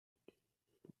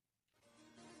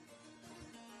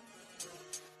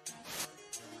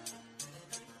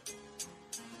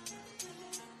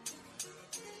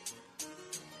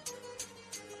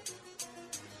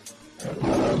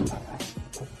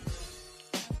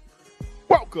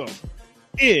welcome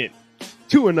in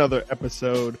to another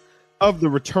episode of the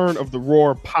Return of the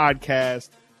Roar podcast.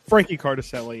 Frankie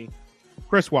Cardicelli,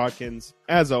 Chris Watkins,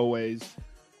 as always,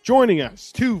 joining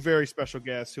us. Two very special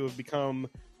guests who have become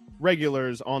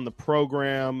regulars on the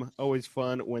program. Always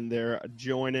fun when they're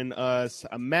joining us.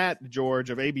 Matt George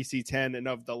of ABC 10 and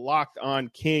of the Locked On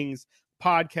Kings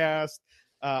podcast.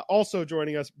 Also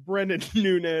joining us, Brendan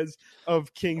Nunez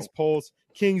of Kings Pulse,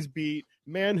 Kings Beat,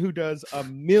 man who does a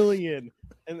million,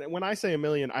 and when I say a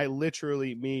million, I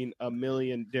literally mean a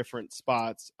million different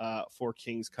spots for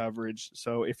Kings coverage.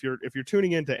 So if you're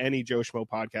tuning into any Joe Schmo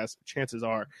podcast, chances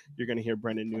are you're going to hear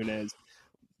Brendan Nunez.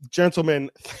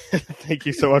 Gentlemen, thank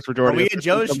you so much for joining us. Are we a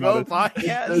Joe Schmo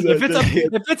podcast?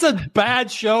 If it's a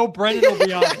bad show, Brendan will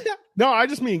be on it. No, I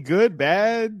just mean good,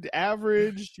 bad,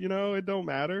 average. It don't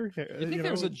matter. You think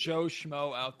there's a Joe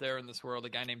Schmo out there in this world, a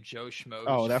guy named Joe Schmo?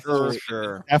 Oh, that for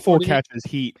sure. That fool catches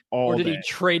heat all day. Or did he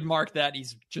trademark that?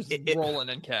 He's just rolling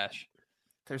in cash.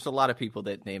 There's a lot of people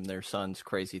that name their sons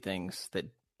crazy things that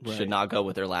should not go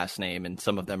with their last name, and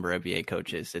some of them are NBA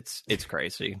coaches. It's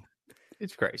crazy.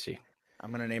 It's crazy. I'm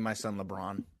going to name my son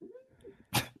LeBron.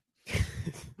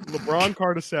 LeBron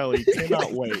Cardicelli.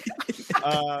 Cannot wait.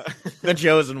 The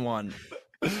chosen one.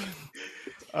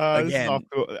 Again.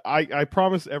 I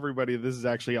promise everybody this is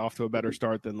actually off to a better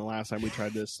start than the last time we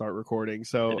tried to start recording.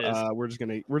 So we're just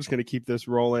gonna keep this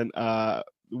rolling.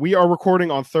 We are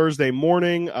recording on Thursday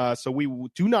morning, so we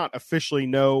do not officially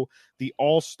know the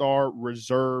All-Star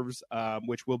reserves,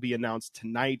 which will be announced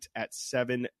tonight at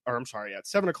 7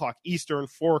 o'clock Eastern,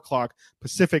 4 o'clock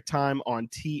Pacific time on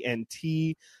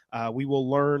TNT. We will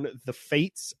learn the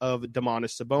fates of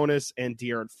Domantas Sabonis and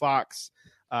De'Aaron Fox,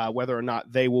 whether or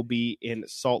not they will be in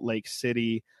Salt Lake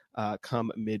City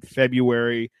come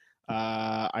mid-February.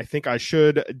 I think I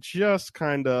should just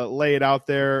kind of lay it out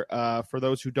there for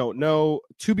those who don't know.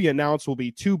 To be announced will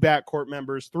be 2 backcourt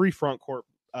members, 3 front court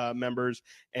members,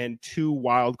 and 2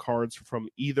 wild cards from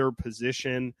either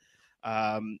position.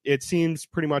 It seems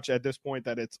pretty much at this point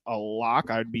that it's a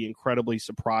lock. I'd be incredibly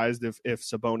surprised if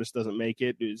Sabonis doesn't make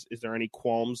it. Is there any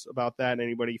qualms about that?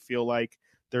 Anybody feel like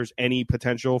there's any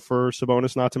potential for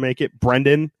Sabonis not to make it?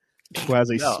 Brendan, who has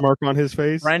a smirk on his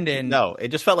face. Brendan. No, it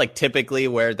just felt like typically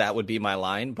where that would be my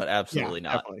line, but absolutely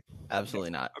not. Definitely. Absolutely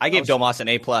not. I gave Domas an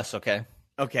A+, okay?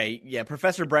 Okay, yeah,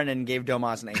 Professor Brendan gave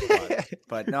Domas an A+.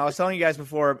 But no, I was telling you guys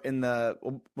before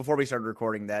we started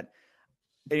recording that,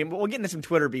 and we'll get into some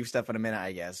Twitter beef stuff in a minute,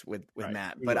 I guess, with Right.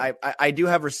 Matt. But I do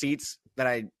have receipts that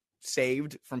I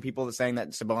saved from people that saying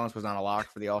that Sabonis was not a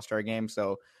lock for the All-Star game,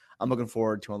 so I'm looking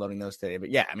forward to unloading those today. But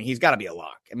yeah, I mean, he's got to be a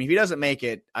lock. I mean, if he doesn't make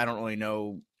it, I don't really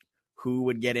know who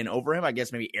would get in over him. I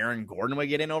guess maybe Aaron Gordon would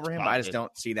get in over him, but I just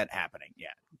don't see that happening. Yeah.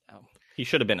 No. He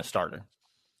should have been a starter.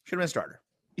 Should have been a starter.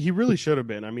 He really should have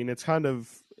been. I mean,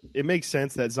 it makes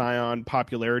sense that Zion,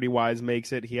 popularity-wise,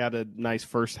 makes it. He had a nice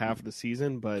first half of the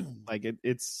season, but like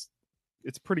it's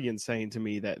pretty insane to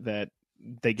me that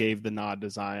they gave the nod to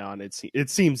Zion.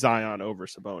 It seems Zion over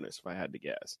Sabonis, if I had to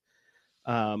guess.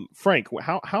 Frank,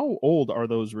 how old are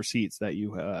those receipts that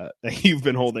you've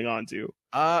been holding on to?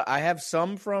 I have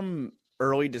some from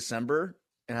early December,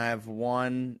 and I have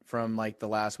one from like the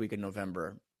last week of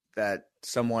November that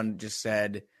someone just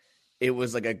said it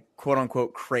was like a quote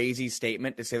unquote crazy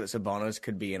statement to say that Sabonis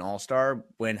could be an all-star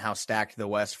when how stacked the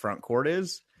West front court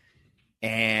is.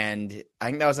 And I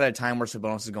think that was at a time where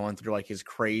Sabonis is going through like his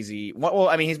crazy, well,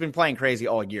 I mean, he's been playing crazy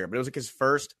all year, but it was like his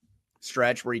first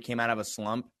stretch where he came out of a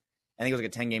slump. I think it was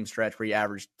like a 10-game stretch where he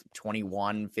averaged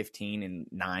 21, 15, and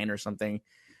 9 or something.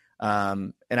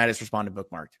 And I just responded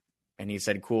bookmarked. And he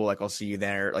said, cool, like, I'll see you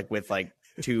there, like, with, like,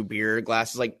 2 beer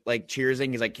glasses, like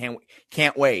cheersing. He's like,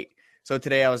 can't wait. So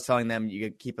today I was telling them, you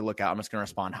could keep a lookout. I'm just going to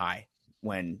respond hi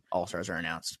when All-Stars are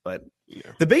announced. But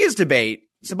the biggest debate,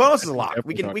 Sabonis is a lock.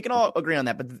 We can all agree on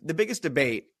that. But the biggest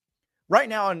debate right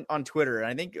now on Twitter, and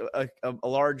I think a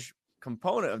large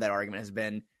component of that argument has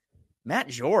been Matt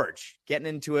George getting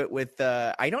into it with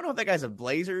I don't know if that guy's a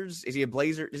Blazers. Is he a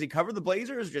Blazer? Does he cover the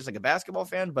Blazers or just like a basketball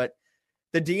fan? But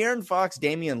the De'Aaron Fox,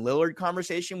 Damian Lillard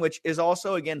conversation, which is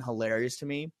also, again, hilarious to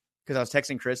me because I was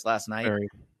texting Chris last night.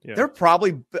 They're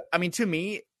probably, I mean, to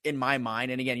me, in my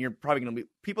mind, and again, you're probably going to be,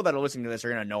 people that are listening to this are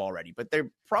going to know already, but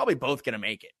they're probably both going to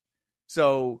make it.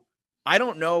 So I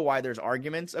don't know why there's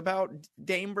arguments about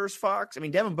Dame versus Fox. I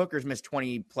mean, Devin Booker's missed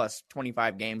 20 plus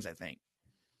 25 games, I think.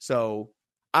 So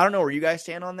I don't know where you guys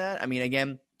stand on that. I mean,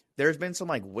 again, there's been some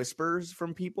like whispers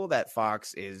from people that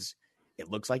Fox it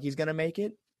looks like he's going to make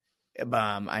it.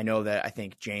 I know that I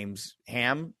think James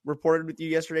Ham reported with you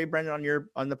yesterday, Brendan,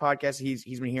 on the podcast.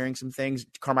 He's been hearing some things.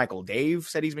 Carmichael Dave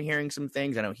said he's been hearing some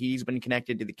things. I know he's been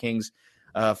connected to the Kings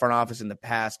front office in the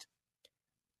past.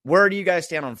 where do you guys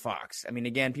stand on Fox? I mean,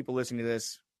 again, people listening to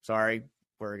this, sorry,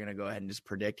 we're going to go ahead and just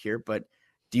predict here, but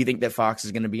do you think that Fox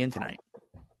is going to be in tonight?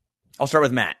 I'll start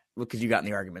with Matt because you got in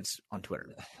the arguments on Twitter.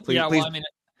 Please, well, I mean,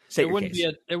 it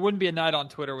wouldn't be a night on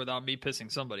Twitter without me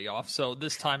pissing somebody off. So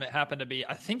this time it happened to be,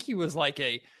 I think he was like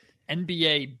a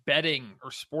NBA betting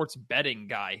or sports betting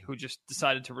guy who just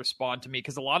decided to respond to me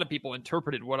because a lot of people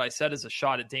interpreted what I said as a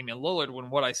shot at Damian Lillard when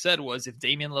what I said was if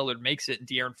Damian Lillard makes it and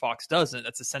De'Aaron Fox doesn't,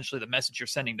 that's essentially the message you're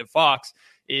sending to Fox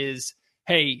is,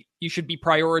 hey, you should be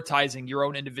prioritizing your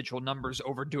own individual numbers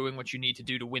over doing what you need to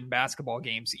do to win basketball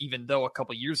games, even though a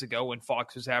couple years ago when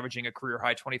Fox was averaging a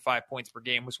career-high 25 points per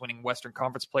game, was winning Western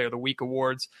Conference Player of the Week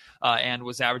awards, and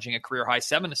was averaging a career-high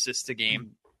 7 assists a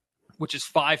game, which is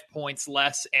 5 points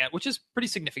less, and which is pretty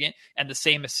significant, and the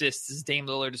same assists as Dame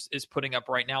Lillard is putting up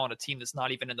right now on a team that's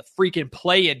not even in the freaking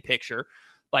play-in picture.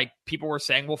 Like, people were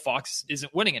saying, well, Fox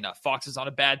isn't winning enough. Fox is on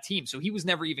a bad team. So he was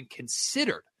never even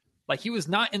considered. Like, he was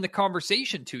not in the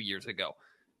conversation 2 years ago.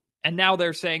 And now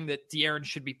they're saying that De'Aaron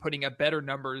should be putting up better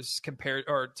numbers compared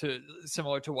or to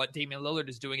similar to what Damian Lillard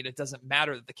is doing. And it doesn't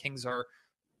matter that the Kings are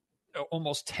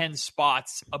almost 10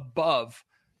 spots above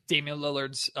Damian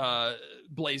Lillard's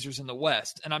Blazers in the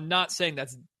West. And I'm not saying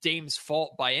that's Dame's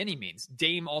fault by any means.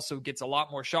 Dame also gets a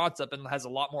lot more shots up and has a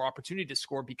lot more opportunity to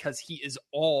score because he is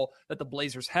all that the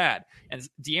Blazers had. And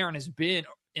De'Aaron has been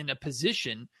in a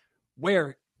position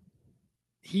where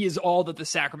he is all that the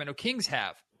Sacramento Kings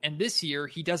have. And this year,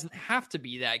 he doesn't have to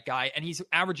be that guy. And he's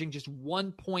averaging just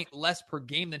 1 point less per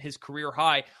game than his career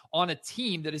high on a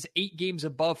team that is 8 games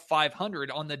above 500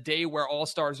 on the day where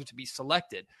all-stars are to be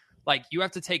selected. Like, you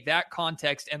have to take that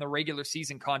context and the regular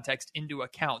season context into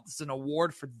account. This is an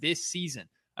award for this season.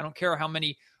 I don't care how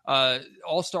many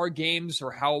all-star games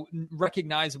or how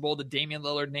recognizable the Damian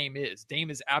Lillard name is. Dame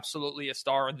is absolutely a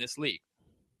star in this league.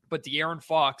 But De'Aaron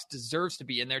Fox deserves to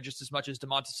be in there just as much as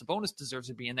Domantas Sabonis deserves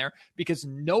to be in there because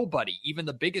nobody, even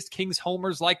the biggest Kings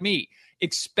homers like me,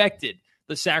 expected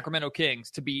the Sacramento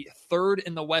Kings to be third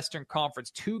in the Western Conference,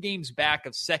 2 games back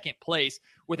of second place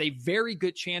with a very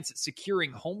good chance at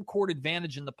securing home court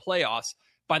advantage in the playoffs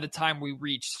by the time we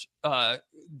reach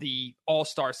the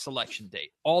All-Star selection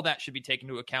date. All that should be taken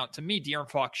into account. To me, De'Aaron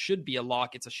Fox should be a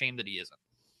lock. It's a shame that he isn't.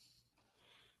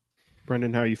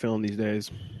 Brendan, how are you feeling these days?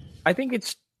 I think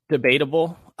it's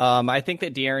debatable. I think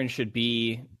that De'Aaron should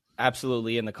be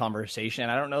absolutely in the conversation.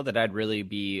 I don't know that I'd really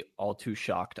be all too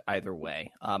shocked either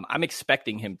way. I'm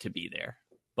expecting him to be there,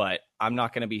 but I'm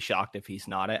not going to be shocked if he's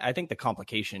not. I think the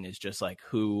complication is just like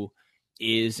who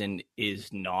is and is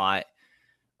not,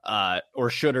 or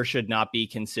should not be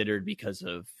considered because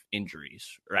of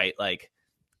injuries, right? Like,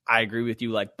 I agree with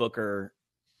you. Like, Booker,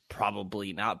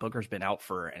 probably not. Booker's been out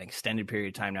for an extended period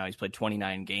of time now. He's played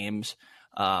 29 games.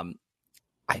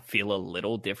 I feel a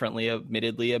little differently,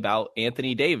 admittedly, about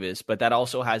Anthony Davis, but that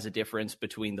also has a difference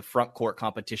between the front court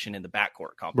competition and the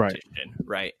backcourt competition,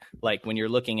 right? Like, when you're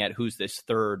looking at who's this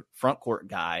third front court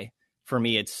guy, for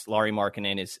me, it's Lauri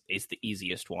Markkanen is the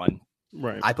easiest one.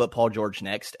 Right. I put Paul George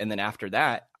next, and then after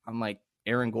that, I'm like,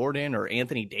 Aaron Gordon or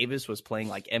Anthony Davis was playing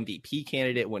like MVP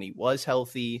candidate when he was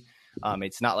healthy.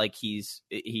 It's not like he's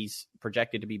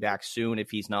projected to be back soon if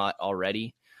he's not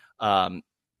already.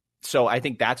 So I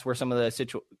think that's where some of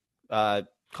the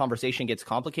conversation gets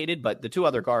complicated. But the 2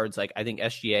 other guards, like, I think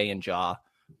SGA and Ja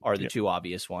are the 2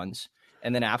 obvious ones.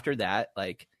 And then after that,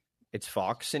 like, it's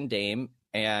Fox and Dame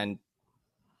and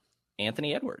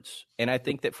Anthony Edwards. And I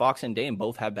think that Fox and Dame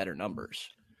both have better numbers.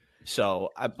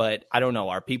 So, but I don't know.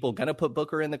 Are people going to put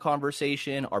Booker in the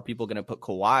conversation? Are people going to put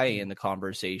Kawhi in the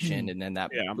conversation? And then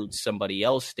that boots somebody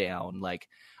else down? Like,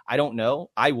 I don't know.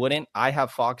 I wouldn't. I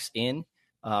have Fox in.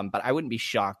 But I wouldn't be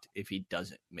shocked if he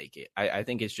doesn't make it. I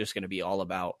think it's just going to be all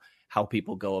about how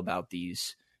people go about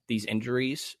these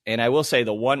injuries. And I will say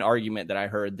the one argument that I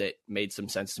heard that made some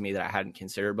sense to me that I hadn't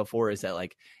considered before is that,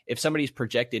 like, if somebody's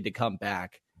projected to come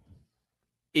back,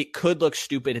 it could look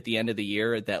stupid at the end of the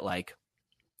year that, like,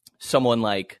 someone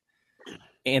like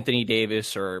Anthony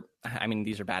Davis or, I mean,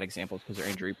 these are bad examples because they're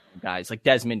injury guys, like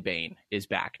Desmond Bane is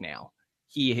back now.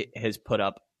 He has put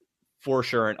up for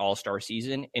sure an all-star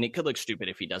season, and it could look stupid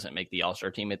if he doesn't make the all-star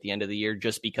team at the end of the year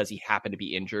just because he happened to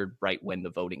be injured right when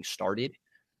the voting started,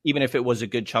 even if it was a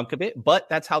good chunk of it. But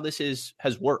that's how this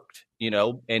has worked,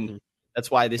 and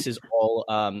that's why this is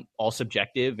all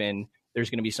subjective, and there's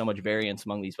going to be so much variance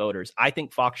among these voters. I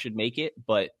think Fox should make it,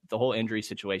 but the whole injury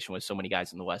situation with so many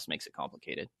guys in the West makes it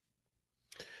complicated.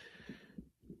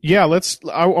 Yeah,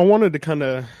 I wanted to kind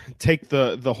of take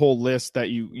the whole list that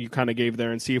you kind of gave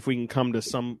there and see if we can come to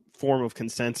some form of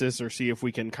consensus or see if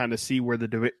we can kind of see where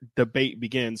the debate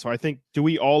begins. So I think, do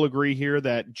we all agree here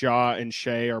that Ja and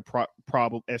Shea are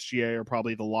probably SGA are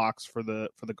probably the locks for the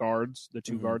guards, the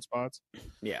two guard spots?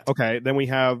 Yeah. Okay. Then we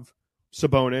have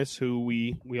Sabonis, who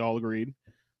we all agreed.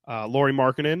 Lauri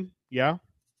Markkanen, yeah.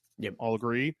 Yep. All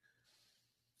agreed.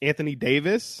 Anthony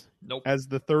Davis, Nope. as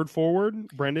the third forward.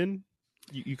 Brendan,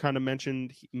 you kind of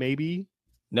mentioned maybe.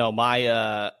 No,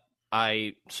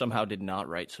 I somehow did not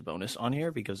write Sabonis on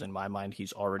here because in my mind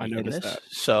he's already in this. That.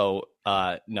 So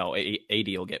no, AD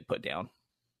will get put down.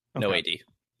 Okay. No AD.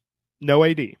 No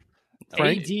AD.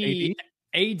 Frank?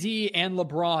 AD and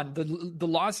LeBron. The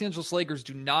Los Angeles Lakers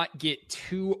do not get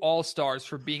two All-Stars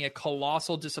for being a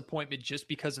colossal disappointment just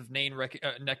because of name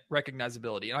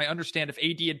recognizability. And I understand if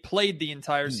AD had played the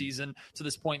entire season to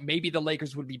this point, maybe the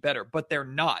Lakers would be better, but they're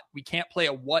not. We can't play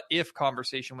a what-if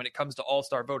conversation when it comes to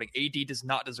All-Star voting. AD does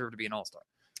not deserve to be an All-Star.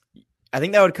 I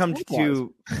think that would come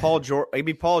to Paul George,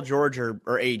 maybe Paul George or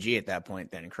AG at that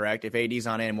point then, correct? If AD's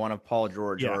on in, one of Paul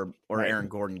George or Aaron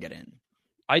Gordon get in.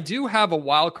 I do have a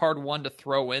wild card one to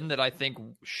throw in that I think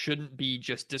shouldn't be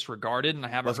just disregarded, and I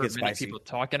haven't heard many people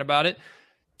talking about it.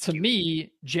 To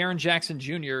me, Jaren Jackson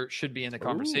Jr. should be in the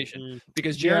conversation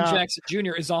because Jaren Jackson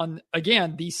Jr. is on,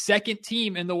 again, the second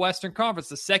team in the Western Conference,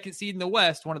 the second seed in the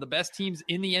West, one of the best teams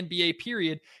in the NBA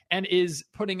period, and is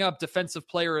putting up Defensive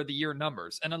Player of the Year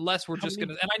numbers. And unless we're just going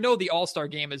to, and I know the All-Star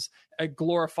game is a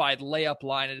glorified layup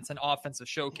line and it's an offensive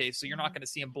showcase, so you're not going to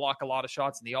see him block a lot of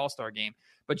shots in the All-Star game.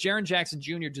 But Jaren Jackson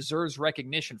Jr. deserves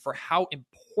recognition for how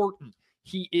important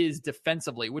he is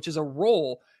defensively, which is a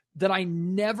role that I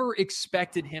never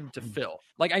expected him to fill.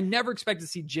 Like, I never expected to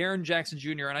see Jaren Jackson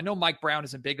Jr., and I know Mike Brown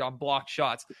isn't big on block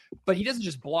shots, but he doesn't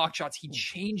just block shots, he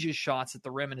changes shots at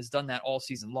the rim and has done that all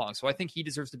season long. So I think he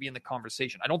deserves to be in the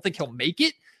conversation. I don't think he'll make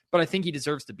it, but I think he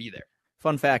deserves to be there.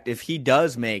 Fun fact, if he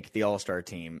does make the All-Star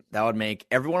team, that would make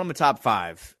everyone on the top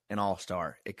five an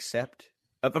All-Star, except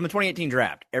from the 2018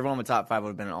 draft. Everyone on the top five would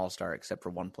have been an All-Star except for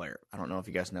one player. I don't know if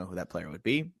you guys know who that player would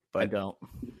be, but I don't.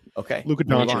 Okay. Luka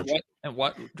Doncic.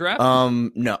 What draft?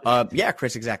 No. Yeah,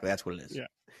 Chris, exactly. That's what it is.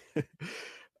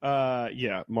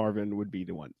 Yeah. Marvin would be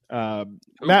the one.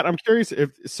 Matt, I'm curious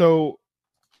if so.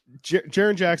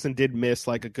 Jaren Jackson did miss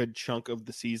like a good chunk of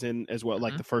the season as well,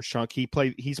 like the first chunk.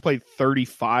 He's played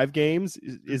 35 games.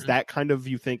 Is that kind of,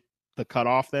 you think, the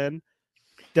cutoff then?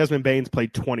 Desmond Bane's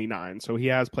played 29, so he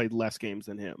has played less games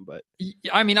than him. But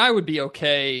I mean, I would be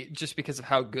okay just because of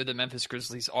how good the Memphis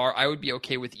Grizzlies are. I would be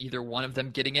okay with either one of them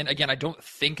getting in. Again, I don't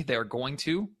think they're going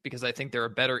to, because I think there are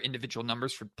better individual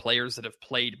numbers for players that have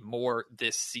played more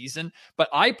this season. But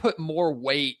I put more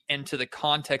weight into the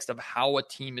context of how a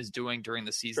team is doing during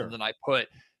the season than I put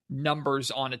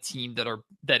numbers on a team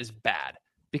that is bad.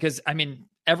 Because, I mean,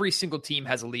 every single team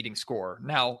has a leading scorer.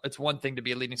 Now, it's one thing to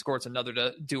be a leading scorer. It's another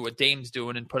to do what Dame's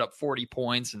doing and put up 40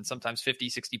 points and sometimes 50,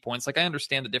 60 points. Like, I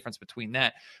understand the difference between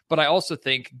that. But I also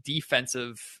think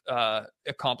defensive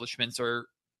accomplishments are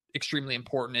extremely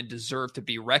important and deserve to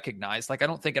be recognized. Like, I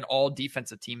don't think an all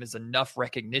defensive team is enough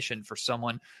recognition for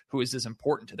someone who is as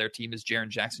important to their team as Jaren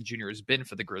Jackson Jr. has been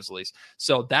for the Grizzlies.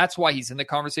 So that's why he's in the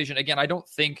conversation. Again, I don't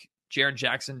think Jaren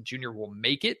Jackson Jr. will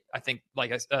make it. I think,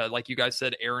 like you guys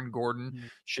said, Aaron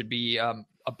Gordon should be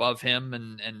above him,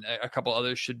 and a couple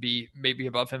others should be maybe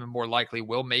above him and more likely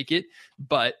will make it.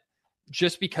 But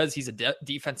just because he's a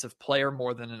defensive player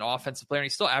more than an offensive player, and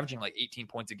he's still averaging like 18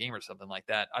 points a game or something like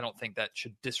that, I don't think that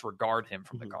should disregard him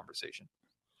from the conversation.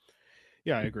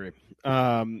 Yeah, I agree.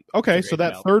 Okay, so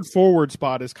that third forward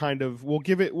spot is kind of, we'll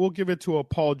give it to a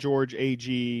Paul George,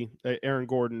 AG, Aaron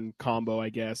Gordon combo, I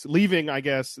guess. Leaving, I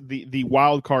guess, the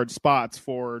wild card spots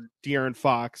for De'Aaron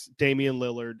Fox, Damian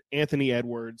Lillard, Anthony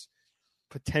Edwards,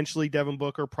 potentially Devin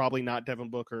Booker, probably not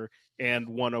Devin Booker, and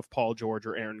one of Paul George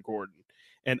or Aaron Gordon.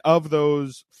 And of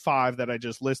those five that I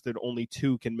just listed, only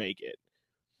two can make it.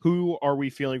 Who are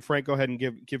we feeling? Frank, go ahead and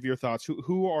give your thoughts.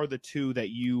 Who are the two that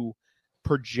you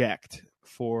project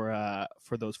for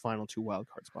those final two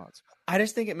wildcard spots? I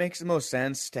just think it makes the most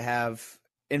sense to have,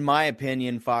 in my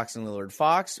opinion, Fox and Lillard.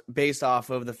 Fox, based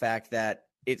off of the fact that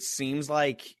it seems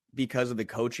like because of the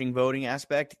coaching voting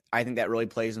aspect, I think that really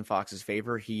plays in Fox's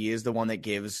favor. He is the one that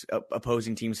gives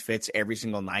opposing teams fits every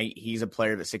single night. He's a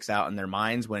player that sticks out in their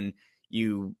minds when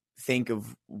you think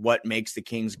of what makes the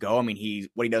Kings go. I mean,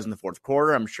 what he does in the fourth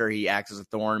quarter, I'm sure he acts as a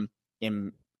thorn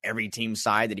in every team's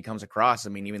side that he comes across. I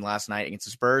mean, even last night against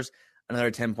the Spurs, another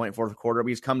 10-point fourth quarter,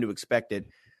 we've come to expect it.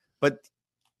 But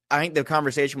I think the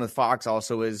conversation with Fox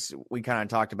also is, we kind of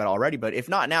talked about already, but if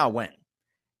not now, when?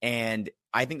 And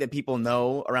I think that people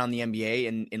know around the NBA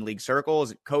and in league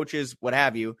circles, coaches, what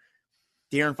have you,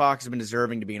 De'Aaron Fox has been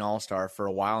deserving to be an all-star for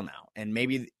a while now. And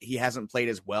maybe he hasn't played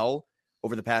as well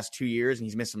over the past 2 years and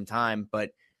he's missed some time.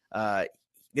 But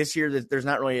this year, there's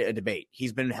not really a debate.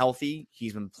 He's been healthy.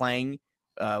 He's been playing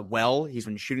well. He's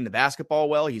been shooting the basketball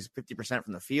well. He's 50%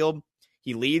 from the field.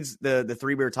 He leads the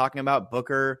three we were talking about,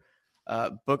 Booker,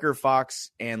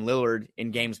 Fox, and Lillard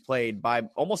in games played by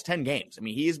almost 10 games. I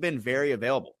mean, he has been very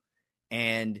available.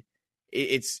 And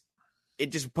it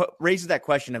just raises that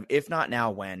question of if not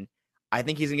now, when. I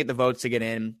think he's going to get the votes to get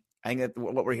in. I think that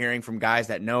what we're hearing from guys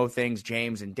that know things,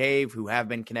 James and Dave, who have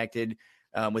been connected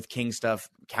with King stuff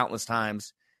countless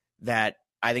times, that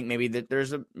I think maybe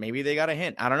they got a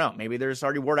hint. I don't know. Maybe there's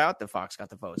already word out that Fox got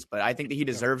the votes, but I think that he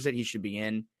deserves it. He should be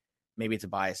in. Maybe it's a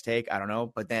biased take. I don't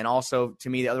know. But then also, to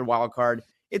me, the other wild card,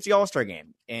 it's the All-Star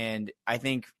game. And I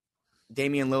think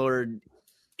Damian Lillard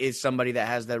is somebody that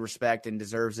has that respect and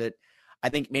deserves it. I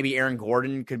think maybe Aaron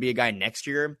Gordon could be a guy next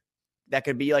year that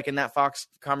could be like in that Fox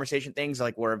conversation things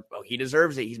like where he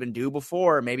deserves it. He's been due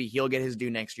before. Maybe he'll get his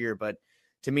due next year. But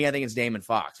to me, I think it's Damon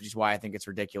Fox, which is why I think it's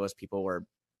ridiculous. People were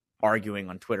arguing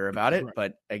on Twitter about it. Right.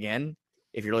 But again,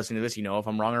 if you're listening to this, you know if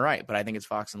I'm wrong or right. But I think it's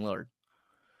Fox and Lillard.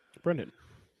 Brendan.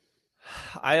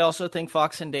 I also think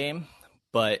Fox and Dame,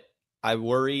 but I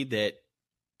worry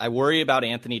about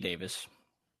Anthony Davis.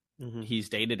 Mm-hmm. He's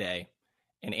day to day,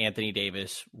 and Anthony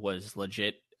Davis was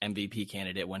legit MVP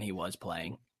candidate when he was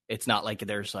playing. It's not like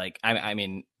there's like, I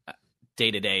mean, day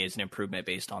to day is an improvement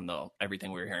based on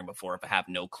everything we were hearing before. If I have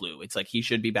no clue, it's like he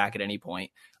should be back at any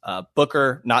point.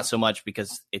 Booker, not so much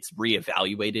because it's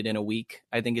reevaluated in a week,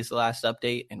 I think is the last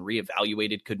update, and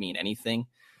reevaluated could mean anything.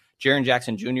 Jaren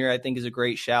Jackson Jr., I think, is a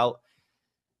great shout.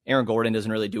 Aaron Gordon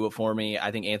doesn't really do it for me. I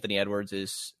think Anthony Edwards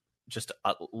is just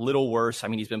a little worse. I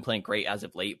mean, he's been playing great as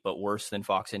of late, but worse than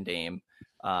Fox and Dame.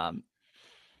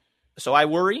 So I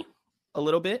worry a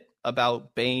little bit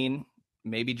about Bane,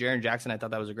 maybe Jaren Jackson. I thought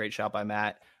that was a great shout by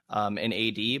Matt, and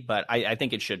AD, but I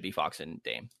think it should be Fox and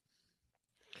Dame.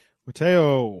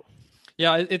 Mateo.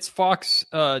 Yeah, it's Fox,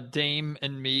 Dame,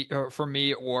 and me for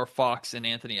me, or Fox and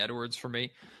Anthony Edwards for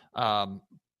me.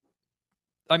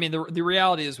 I mean, the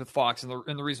reality is with Fox, and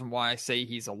the reason why I say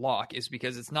he's a lock is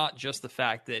because it's not just the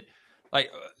fact that, like,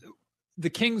 the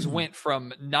Kings went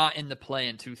from not in the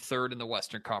play-in to third in the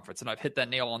Western Conference, and I've hit that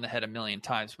nail on the head a million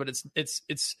times. But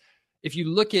it's if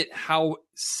you look at how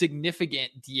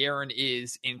significant De'Aaron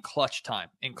is in clutch time,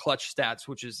 in clutch stats,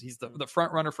 which is he's the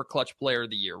front runner for clutch player of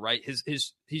the year, right?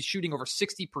 He's shooting over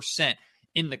 60%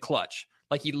 in the clutch.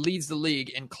 Like, he leads the league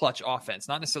in clutch offense,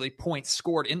 not necessarily points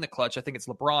scored in the clutch. I think it's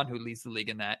LeBron who leads the league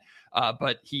in that.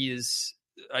 But he is,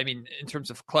 I mean, in terms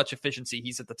of clutch efficiency,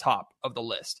 he's at the top of the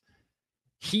list.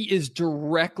 He is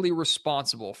directly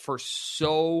responsible for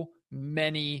so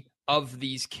many of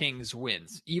these Kings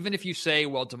wins. Even if you say,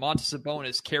 well, Domantas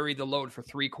Sabonis carried the load for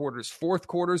 3 quarters, fourth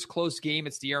quarter's close game,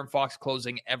 it's De'Aaron Fox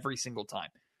closing every single time.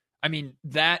 I mean,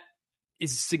 that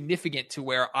is significant to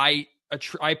where I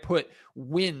put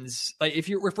wins. Like, if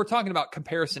we're talking about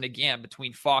comparison again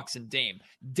between Fox and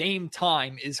Dame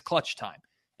time is clutch time,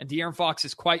 and De'Aaron Fox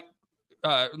is quite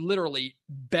literally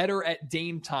better at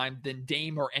Dame time than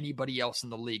Dame or anybody else in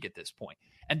the league at this point.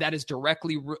 And that is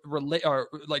directly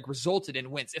resulted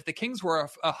in wins. If the Kings were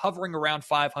a hovering around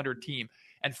 500 team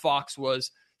and Fox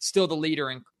was still the leader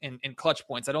in clutch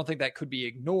points, I don't think that could be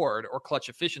ignored, or clutch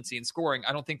efficiency in scoring,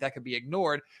 I don't think that could be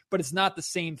ignored, but it's not the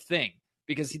same thing,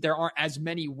 because there aren't as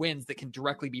many wins that can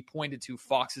directly be pointed to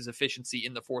Fox's efficiency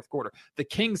in the fourth quarter. The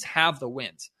Kings have the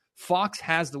wins. Fox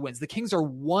has the wins. The Kings are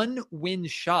 1 win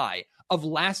shy of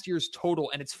last year's total,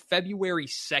 and it's February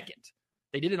 2nd.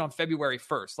 They did it on February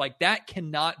 1st. Like, that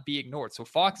cannot be ignored. So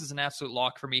Fox is an absolute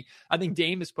lock for me. I think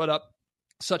Dame has put up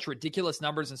such ridiculous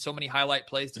numbers and so many highlight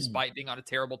plays despite being on a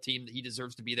terrible team that he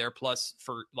deserves to be there. Plus,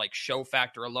 for like show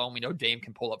factor alone, we know Dame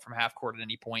can pull up from half court at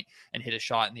any point and hit a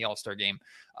shot in the All-Star game.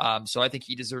 So I think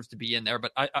he deserves to be in there.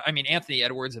 But I mean, Anthony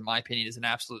Edwards, in my opinion, is an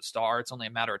absolute star. It's only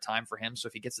a matter of time for him. So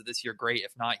if he gets it this year, great.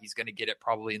 If not, he's going to get it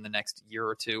probably in the next year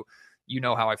or two. You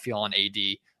know how I feel on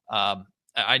AD.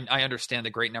 I understand the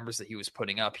great numbers that he was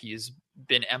putting up. He has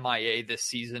been MIA this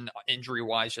season,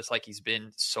 injury-wise, just like he's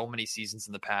been so many seasons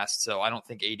in the past. So I don't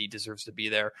think AD deserves to be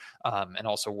there, and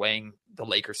also weighing the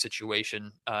Lakers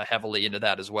situation heavily into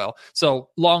that as well. So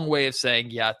long way of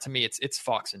saying, yeah, to me, it's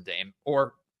Fox and Dame.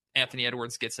 Or Anthony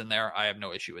Edwards gets in there. I have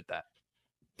no issue with that.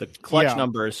 The clutch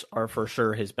numbers are for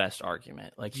sure his best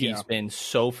argument. Like, he's been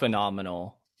so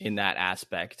phenomenal in that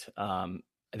aspect.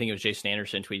 I think it was Jason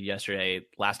Anderson tweeted yesterday,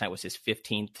 last night was his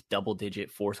 15th double-digit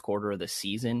fourth quarter of the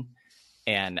season.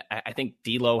 And I think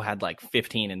D'Lo had like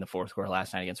 15 in the fourth quarter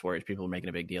last night against Warriors. People were making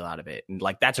a big deal out of it. And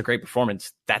like, that's a great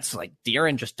performance. That's like,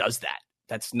 De'Aaron just does that.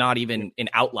 that's not even an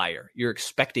outlier. You're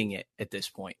expecting it at this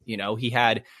point. You know, he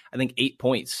had, I think, 8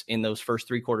 points in those first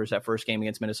 3 quarters, that first game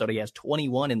against Minnesota. He has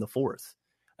 21 in the fourth.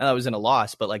 And that was in a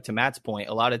loss. But like to Matt's point,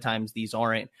 a lot of times these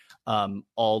aren't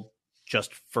all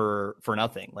just for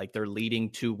nothing. Like they're leading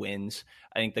to wins.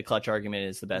 I think the clutch argument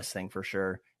is the best thing for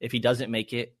sure. If he doesn't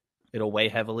make it, it'll weigh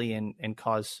heavily and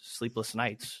cause sleepless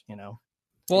nights, you know?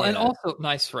 Well, and also,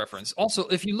 nice reference. Also,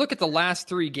 if you look at the last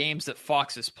 3 games that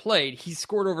Fox has played, he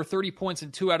scored over 30 points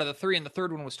in 2 out of the 3, and the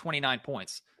third one was 29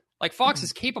 points. Like, Fox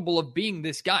is capable of being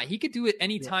this guy. He could do it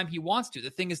anytime he wants to.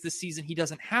 The thing is, this season, he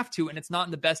doesn't have to, and it's not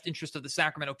in the best interest of the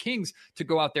Sacramento Kings to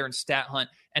go out there and stat hunt.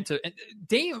 And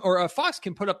Dame or Fox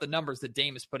can put up the numbers that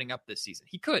Dame is putting up this season.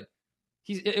 He could.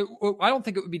 I don't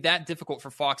think it would be that difficult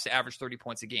for Fox to average 30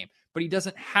 points a game, but he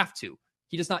doesn't have to.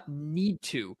 He does not need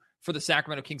to for the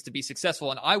Sacramento Kings to be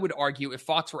successful. And I would argue if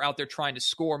Fox were out there trying to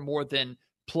score more than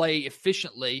play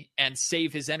efficiently and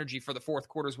save his energy for the fourth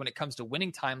quarters when it comes to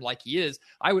winning time like he is,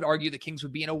 I would argue the Kings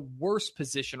would be in a worse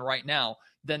position right now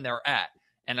than they're at.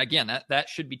 And again, that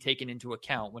should be taken into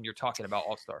account when you're talking about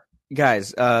All-Star.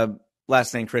 Guys,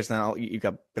 last thing, Chris, now you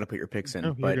got to put your picks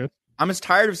in. But good. I'm as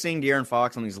tired of seeing De'Aaron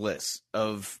Fox on these lists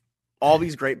of all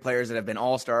these great players that have been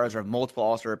All-Stars or have multiple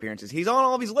All-Star appearances. He's on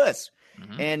all these lists.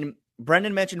 Mm-hmm. And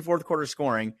Brendan mentioned fourth quarter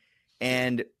scoring,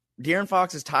 and De'Aaron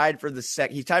Fox is tied for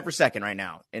he's tied for second right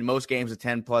now in most games with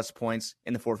 10-plus points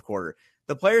in the fourth quarter.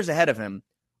 The players ahead of him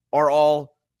are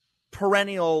all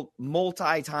perennial,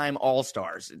 multi-time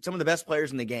All-Stars, some of the best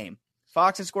players in the game.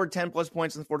 Fox has scored 10-plus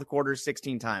points in the fourth quarter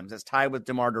 16 times. That's tied with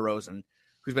DeMar DeRozan,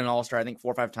 who's been an All-Star, I think,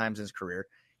 4 or 5 times in his career.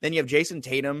 Then you have Jason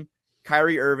Tatum,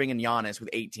 Kyrie Irving, and Giannis with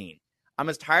 18. I'm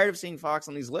as tired of seeing Fox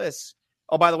on these lists.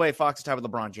 Oh, by the way, Fox is tied with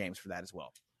LeBron James for that as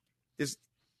well.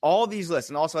 All these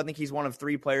lists, and also I think he's one of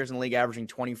 3 players in the league averaging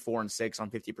 24 and 6 on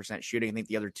 50% shooting. I think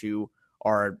the other 2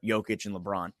 are Jokic and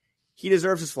LeBron. He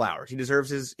deserves his flowers. He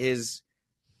deserves his.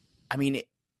 I mean,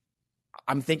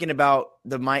 I'm thinking about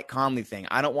the Mike Conley thing.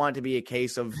 I don't want it to be a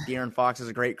case of De'Aaron Fox has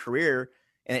a great career,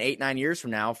 and 8-9 years from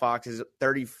now, Fox is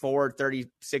 34,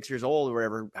 36 years old,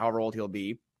 or however old he'll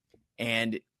be,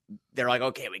 and they're like,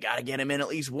 okay, we got to get him in at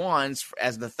least once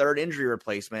as the third injury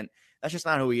replacement. That's just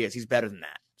not who he is. He's better than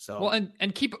that. So well,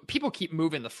 and people keep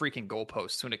moving the freaking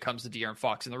goalposts when it comes to De'Aaron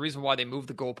Fox, and the reason why they move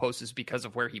the goalposts is because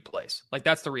of where he plays. Like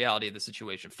that's the reality of the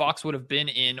situation. Fox would have been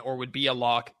in or would be a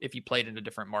lock if he played in a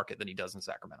different market than he does in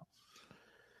Sacramento.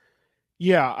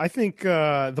 Yeah, I think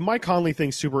the Mike Conley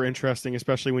thing's super interesting,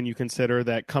 especially when you consider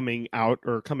that coming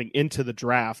into the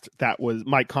draft, that was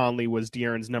Mike Conley was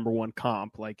De'Aaron's number 1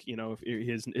 comp. Like, you know,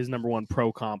 his number 1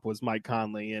 pro comp was Mike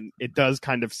Conley, and it does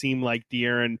kind of seem like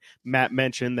De'Aaron. Matt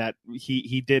mentioned that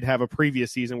he did have a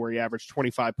previous season where he averaged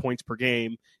 25 points per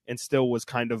game and still was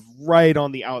kind of right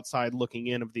on the outside looking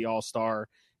in of the All-Star.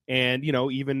 And, you know,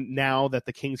 even now that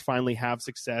the Kings finally have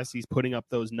success, he's putting up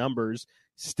those numbers,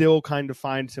 still kind of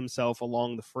finds himself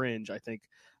along the fringe. I think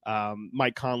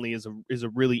Mike Conley is a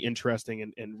really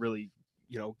interesting and really,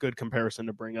 you know, good comparison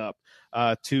to bring up.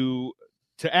 To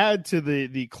add to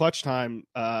the clutch time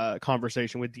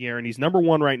conversation with De'Aaron, he's number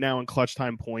 1 right now in clutch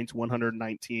time points,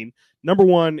 119. Number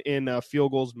 1 in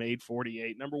field goals made,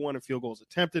 48. Number 1 in field goals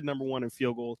attempted. Number 1 in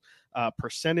field goal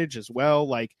percentage as well.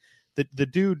 Like, the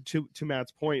dude, to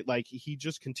Matt's point, like he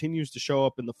just continues to show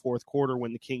up in the fourth quarter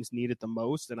when the Kings need it the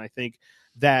most. And I think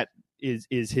that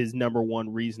is his number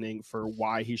 1 reasoning for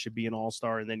why he should be an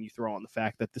All-Star. And then you throw on the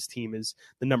fact that this team is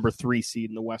the number 3 seed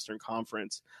in the Western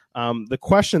Conference. The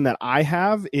question that I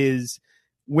have is,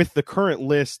 with the current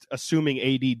list, assuming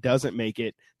AD doesn't make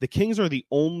it, the Kings are the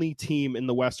only team in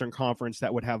the Western Conference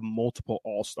that would have multiple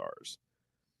All-Stars.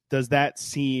 Does that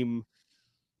seem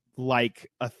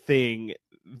like a thing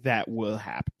that will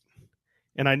happen?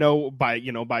 And I know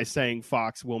by saying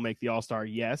Fox will make the All-Star,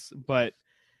 yes, but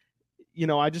you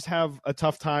know, I just have a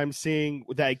tough time seeing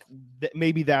that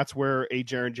maybe that's where a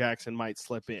Jaren Jackson might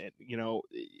slip in. You know,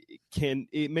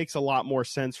 it makes a lot more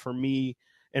sense for me,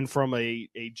 and from a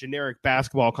generic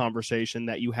basketball conversation,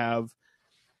 that you have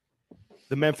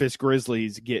the Memphis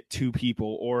Grizzlies get 2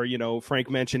 people, or, you know, Frank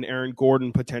mentioned Aaron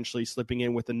Gordon potentially slipping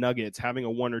in with the Nuggets, having a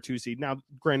 1 or 2 seed. Now,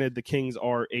 granted, the Kings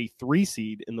are a 3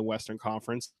 seed in the Western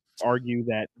Conference. Argue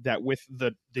that with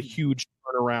the huge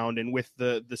turnaround and with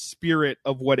the spirit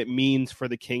of what it means for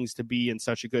the Kings to be in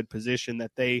such a good position,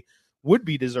 that they would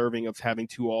be deserving of having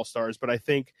 2 All-Stars. But I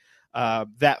think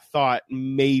that thought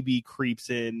maybe creeps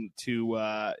into,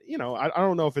 you know, I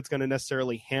don't know if it's going to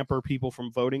necessarily hamper people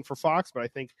from voting for Fox, but I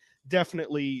think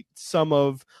definitely some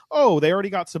of, they already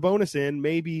got Sabonis in,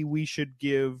 maybe we should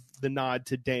give the nod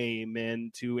to Dame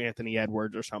and to Anthony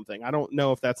Edwards or something. I don't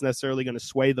know if that's necessarily going to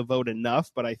sway the vote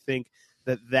enough, but I think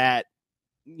that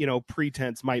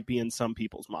pretense might be in some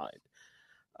people's mind.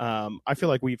 I feel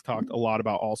like we've talked a lot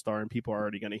about All-Star and people are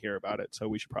already going to hear about it, so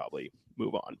we should probably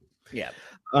move on. Yeah.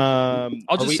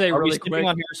 I'll just say really quick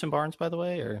on Harrison Barnes, by the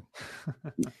way, or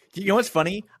you know what's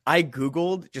funny? I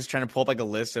Googled just trying to pull up like a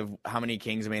list of how many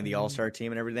Kings made the All-Star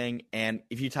team and everything. And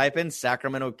if you type in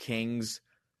Sacramento Kings,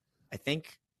 I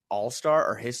think All-Star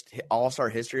or All-Star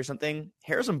history or something,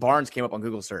 Harrison Barnes came up on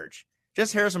Google search.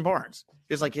 Just Harrison Barnes,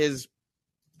 just like his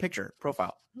picture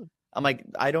profile. I'm like,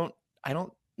 I don't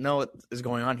know what is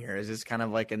going on here. Is this kind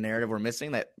of like a narrative we're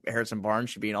missing that Harrison Barnes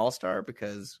should be an All-Star?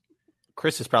 Because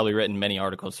Chris has probably written many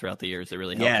articles throughout the years that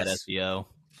really helped that SEO.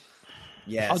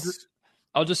 Yes.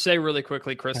 I'll just say really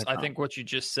quickly, Chris, I think what you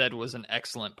just said was an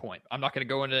excellent point. I'm not going to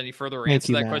go into any further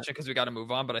answer that question because we got to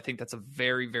move on, but I think that's a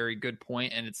very, very good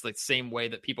point. And it's the same way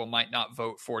that people might not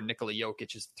vote for Nikola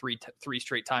Jokic's three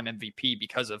straight time MVP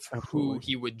because of who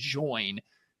he would join.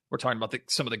 We're talking about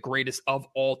some of the greatest of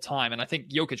all time. And I think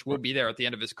Jokic will be there at the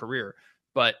end of his career,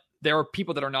 but there are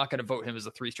people that are not going to vote him as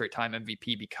a 3 straight time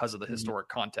MVP because of the historic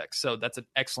context. So that's an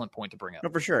excellent point to bring up.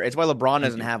 No, for sure. It's why LeBron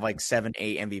doesn't have like 7,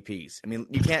 8 MVPs. I mean,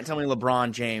 you can't tell me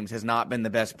LeBron James has not been the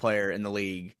best player in the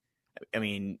league. I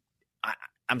mean,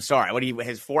 I'm sorry. What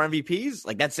has 4 MVPs?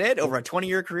 Like that's it over a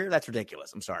 20-year career? That's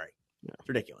ridiculous. I'm sorry. Yeah. It's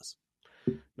ridiculous.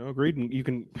 No, agreed. And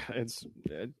it's,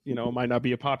 it might not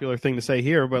be a popular thing to say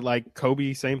here, but like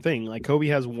Kobe, same thing. Like Kobe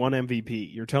has 1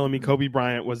 MVP. You're telling me Kobe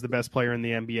Bryant was the best player in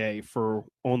the NBA for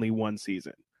only 1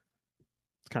 season.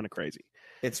 It's kind of crazy.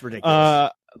 It's ridiculous.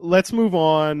 Let's move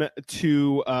on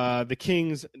to the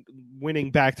Kings winning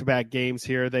back-to-back games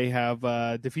here. They have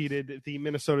defeated the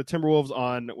Minnesota Timberwolves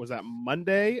on, was that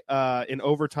Monday? In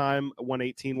overtime,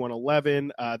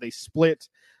 118-111. They split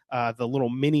the little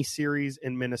mini series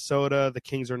in Minnesota. The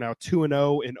Kings are now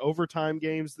 2-0 in overtime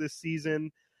games this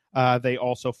season. They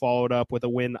also followed up with a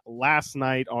win last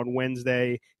night on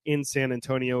Wednesday in San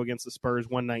Antonio against the Spurs,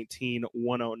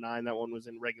 119-109. That one was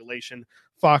in regulation.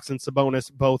 Fox and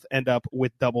Sabonis both end up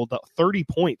with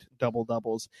 30-point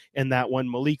double-doubles in that one.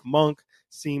 Malik Monk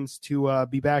seems to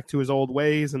be back to his old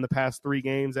ways in the past 3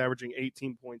 games, averaging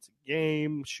 18 points a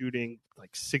game, shooting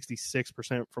like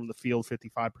 66% from the field,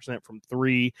 55% from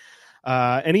 3.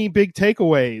 Any big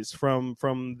takeaways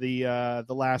from the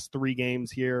last 3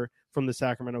 games here from the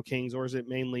Sacramento Kings, or is it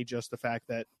mainly just the fact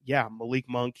that, Malik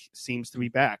Monk seems to be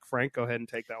back? Frank, go ahead and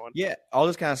take that one. Yeah, I'll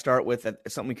just kind of start with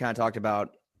something we kind of talked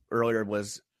about earlier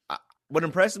was what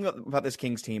impressed me about this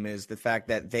Kings team is the fact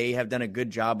that they have done a good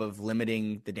job of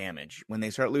limiting the damage. When they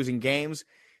start losing games,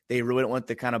 they really don't want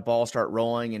the kind of ball start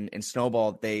rolling and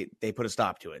snowball. They put a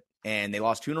stop to it. And they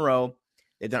lost 2 in a row.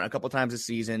 They've done it a couple of times this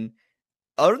season.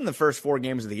 Other than the first 4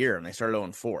 games of the year, and they started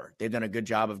 0-4, they've done a good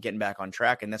job of getting back on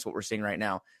track, and that's what we're seeing right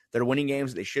now. They're winning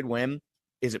games that they should win.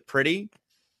 Is it pretty?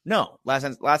 No.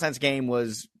 Last night's game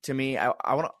was, to me, I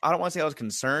don't want to say I was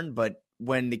concerned, but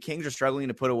when the Kings are struggling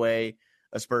to put away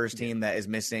a Spurs team that is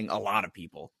missing a lot of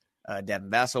people,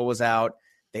 Devin Vassell was out.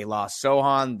 They lost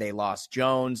Sohan. They lost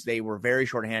Jones. They were very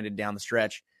shorthanded down the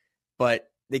stretch, but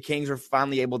the Kings were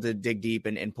finally able to dig deep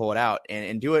and pull it out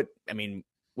and do it. I mean,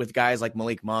 with guys like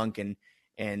Malik Monk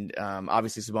and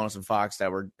obviously Sabonis and Fox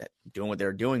that were doing what they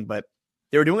were doing, but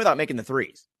they were doing it without making the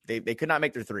threes. They could not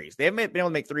make their threes. They haven't been able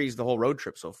to make threes the whole road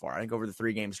trip so far. I think over the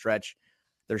 3-game stretch,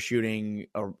 they're shooting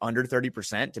under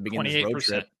 30% to begin this road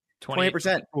trip.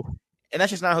 28%. And that's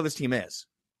just not who this team is.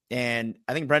 And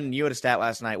I think, Brendan, you had a stat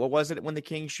last night. What was it when the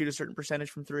Kings shoot a certain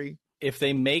percentage from 3? If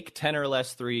they make 10 or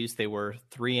less threes, they were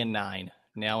 3-9,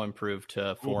 now improved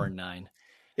to 4-9.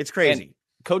 It's crazy. And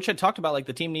Coach had talked about like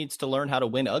the team needs to learn how to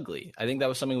win ugly. I think that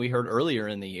was something we heard earlier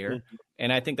in the year. Mm-hmm.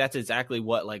 And I think that's exactly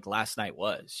what like last night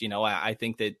was. I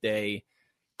think that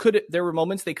there were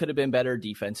moments they could have been better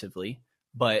defensively,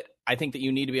 but I think that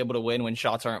you need to be able to win when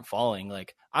shots aren't falling.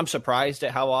 Like I'm surprised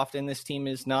at how often this team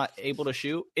is not able to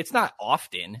shoot. It's not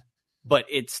often, but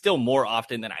it's still more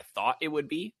often than I thought it would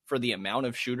be for the amount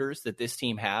of shooters that this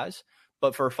team has.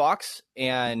 But for Fox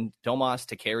and Domas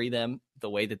to carry them the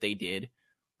way that they did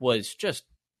was just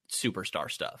superstar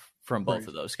stuff from both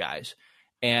of those guys.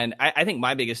 And I think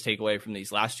my biggest takeaway from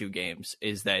these last 2 games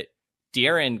is that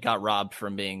De'Aaron got robbed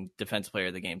from being defensive player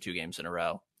of the game 2 games in a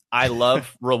row. I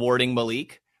love rewarding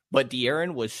Malik, but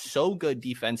De'Aaron was so good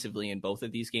defensively in both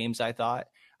of these games. I thought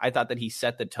that he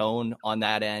set the tone on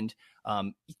that end.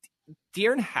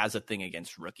 De'Aaron has a thing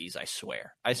against rookies. I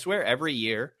swear every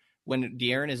year when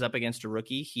De'Aaron is up against a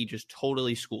rookie, he just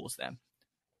totally schools them.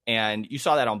 And you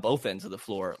saw that on both ends of the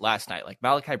floor last night. Like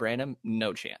Malachi Branham,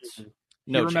 no chance.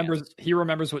 He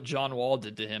remembers what John Wall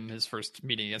did to him his first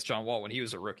meeting against John Wall when he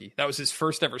was a rookie. That was his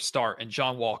first ever start, and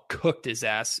John Wall cooked his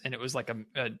ass, and it was like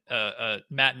a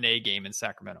matinee game in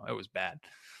Sacramento. It was bad.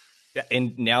 Yeah,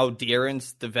 and now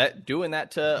De'Aaron's the vet doing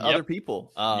that to other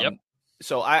people.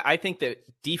 So I think that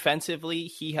defensively,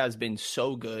 he has been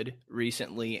so good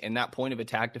recently, and that point of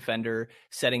attack defender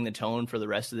setting the tone for the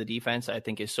rest of the defense, I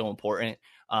think is so important.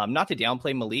 Not to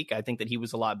downplay Malik, I think that he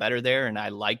was a lot better there, and I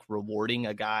like rewarding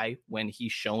a guy when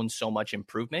he's shown so much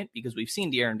improvement, because we've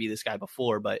seen De'Aaron be this guy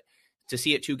before, but to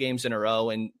see it 2 games in a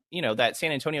row, and that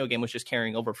San Antonio game was just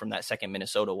carrying over from that second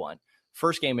Minnesota one.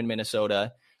 First game in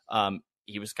Minnesota,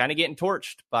 he was kind of getting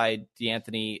torched by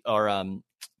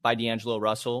by D'Angelo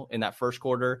Russell in that first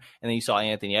quarter. And then you saw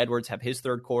Anthony Edwards have his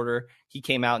third quarter. He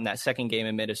came out in that second game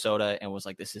in Minnesota and was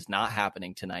like, this is not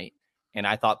happening tonight. And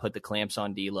I thought put the clamps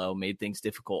on D'Lo, made things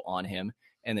difficult on him.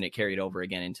 And then it carried over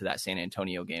again into that San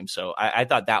Antonio game. So I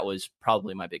thought that was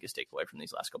probably my biggest takeaway from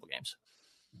these last couple games.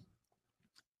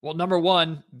 Well, number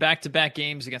one, back-to-back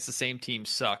games against the same team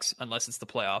sucks unless it's the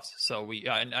playoffs. So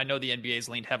I know the NBA's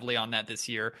leaned heavily on that this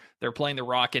year. They're playing the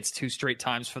Rockets 2 straight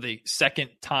times for the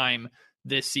second time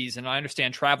this season. I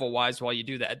understand travel-wise while you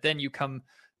do that. Then you come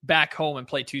back home and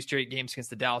play 2 straight games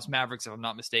against the Dallas Mavericks, if I'm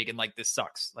not mistaken. Like, this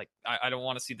sucks. Like, I don't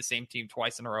want to see the same team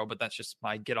twice in a row, but that's just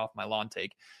my get-off-my-lawn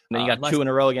take. And then you got 2 in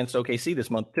a row against OKC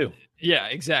this month, too. Yeah,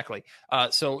 exactly.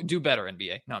 So do better,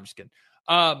 NBA. No, I'm just kidding.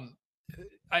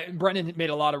 Brendan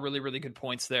made a lot of really, really good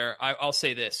points there. I'll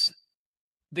say this.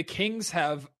 The Kings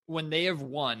have, when they have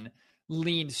won,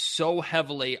 leaned so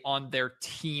heavily on their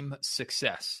team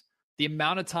success. The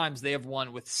amount of times they have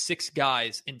won with 6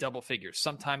 guys in double figures,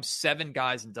 sometimes 7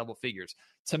 guys in double figures.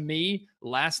 To me,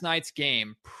 last night's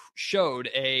game showed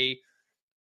the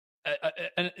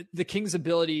Kings'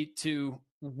 ability to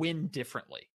win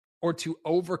differently, or to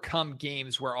overcome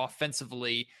games where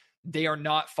offensively they are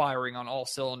not firing on all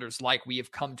cylinders like we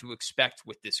have come to expect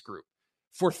with this group.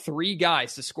 For 3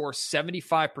 guys to score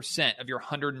 75% of your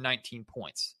 119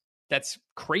 points, that's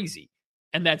crazy.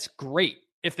 And that's great.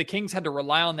 If the Kings had to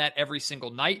rely on that every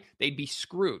single night, they'd be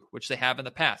screwed, which they have in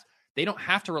the past. They don't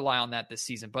have to rely on that this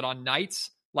season. But on nights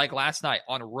like last night,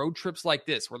 on road trips like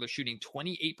this, where they're shooting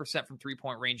 28% from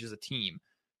 3-point range as a team,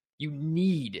 you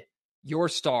need your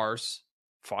stars,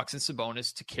 Fox and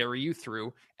Sabonis, to carry you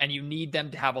through, and you need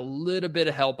them to have a little bit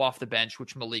of help off the bench,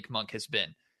 which Malik Monk has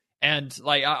been. And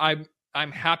like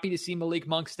I'm happy to see Malik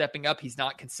Monk stepping up. He's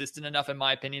not consistent enough, in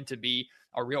my opinion, to be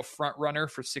a real front runner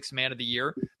for 6th man of the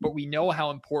year, but we know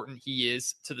how important he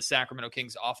is to the Sacramento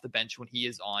Kings off the bench when he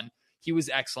is on. He was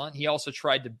excellent. He also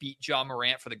tried to beat Ja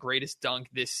Morant for the greatest dunk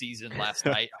this season last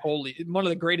night. One of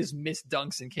the greatest missed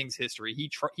dunks in Kings history.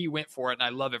 He went for it, and I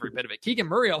love every bit of it. Keegan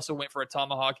Murray also went for a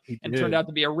tomahawk and turned out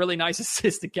to be a really nice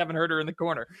assist to Kevin Huerter in the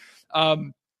corner.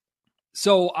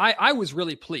 So I was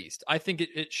really pleased. I think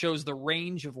it shows the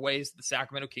range of ways the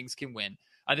Sacramento Kings can win.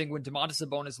 I think when Domantas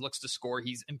Sabonis looks to score,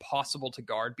 he's impossible to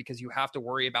guard because you have to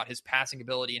worry about his passing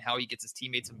ability and how he gets his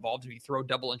teammates involved. If you throw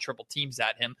double and triple teams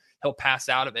at him, he'll pass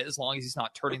out of it as long as he's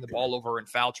not turning the ball over in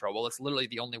foul trouble. It's literally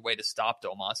the only way to stop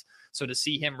Domas. So to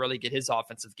see him really get his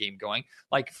offensive game going,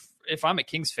 like if I'm a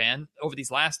Kings fan, over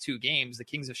these last 2 games, the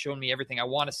Kings have shown me everything I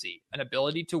want to see. An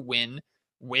ability to win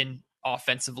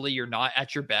offensively, you're not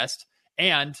at your best,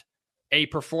 and a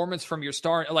performance from your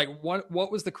star. Like what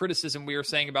was the criticism we were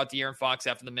saying about De'Aaron Fox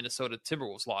after the Minnesota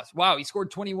Timberwolves loss? Wow, he scored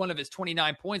 21 of his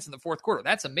 29 points in the 4th quarter.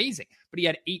 That's amazing. But he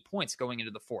had 8 points going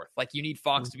into the 4th. Like, you need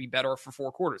Fox to be better for 4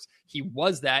 quarters. He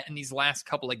was that in these last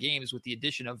couple of games with the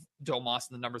addition of Domas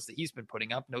and the numbers that he's been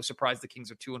putting up. No surprise the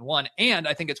Kings are 2-1. And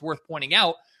I think it's worth pointing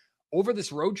out, over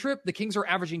this road trip, the Kings are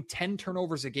averaging 10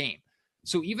 turnovers a game.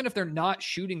 So even if they're not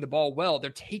shooting the ball well, they're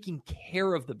taking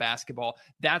care of the basketball.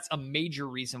 That's a major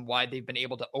reason why they've been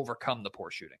able to overcome the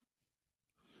poor shooting.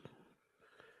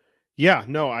 Yeah,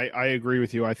 no, I agree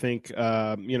with you. I think,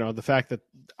 the fact that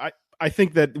I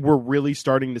think that we're really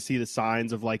starting to see the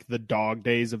signs of like the dog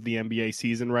days of the NBA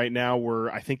season right now,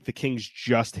 where I think the Kings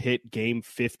just hit game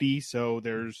 50. So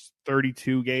there's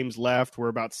 32 games left. We're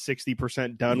about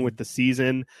 60% done with the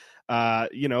season.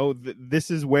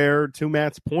 This is where, to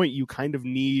Matt's point, you kind of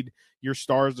need your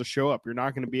stars to show up. You're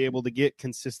not going to be able to get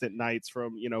consistent nights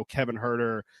from, Kevin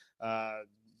Huerter,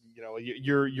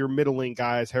 your middling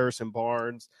guys, Harrison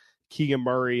Barnes. Keegan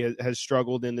Murray has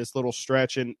struggled in this little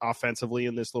stretch, and offensively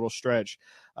in this little stretch.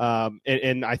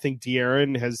 And I think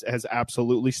De'Aaron has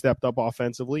absolutely stepped up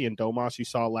offensively. And Domas, you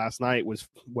saw last night, was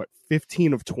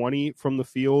 15 of 20 from the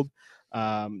field.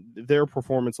 Their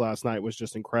performance last night was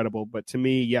just incredible. But to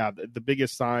me, yeah, the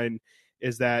biggest sign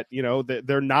is that, you know,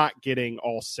 they're not getting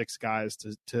all 6 guys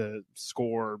to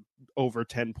score over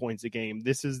 10 points a game.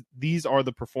 These are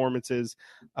the performances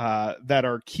that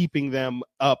are keeping them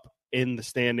up in the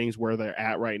standings where they're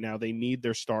at right now. They need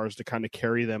their stars to kind of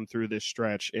carry them through this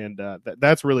stretch. And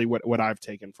that's really what I've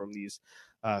taken from these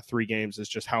 3 games, is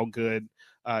just how good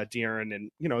De'Aaron and,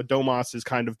 you know, Domas is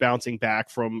kind of bouncing back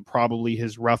from probably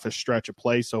his roughest stretch of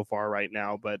play so far right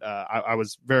now. But I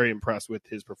was very impressed with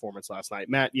his performance last night.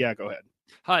 Matt, yeah, go ahead.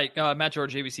 Hi, Matt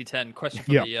George, ABC 10. Question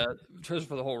for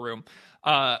for the whole room.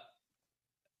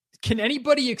 Can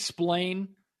anybody explain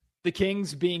the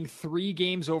Kings being 3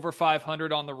 games over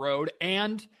 500 on the road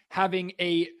and having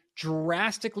a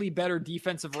drastically better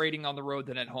defensive rating on the road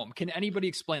than at home? Can anybody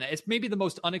explain that? It's maybe the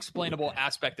most unexplainable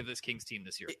aspect of this Kings team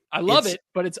this year. I love it,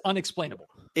 but it's unexplainable.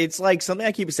 It's like something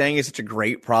I keep saying is such a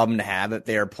great problem to have, that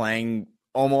they're playing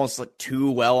almost like too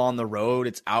well on the road.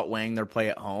 It's outweighing their play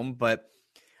at home, but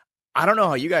I don't know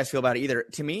how you guys feel about it either.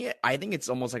 To me, I think it's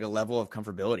almost like a level of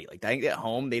comfortability. Like, I think at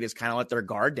home, they just kind of let their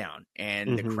guard down,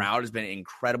 and the crowd has been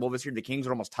incredible this year. The Kings are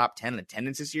almost top 10 in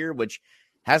attendance this year, which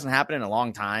hasn't happened in a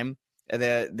long time.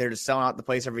 They're just selling out the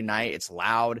place every night. It's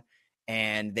loud,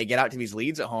 and they get out to these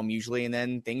leads at home usually, and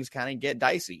then things kind of get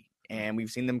dicey, and we've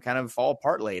seen them kind of fall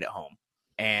apart late at home.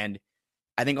 And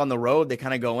I think on the road, they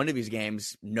kind of go into these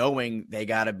games knowing they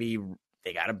got to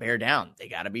bear down. They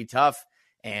got to be tough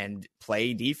and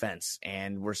play defense.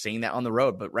 And we're seeing that on the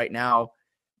road. But right now,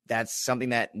 that's something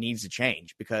that needs to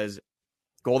change, because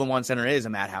Golden One Center is a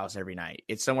madhouse every night.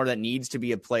 It's somewhere that needs to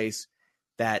be a place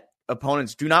that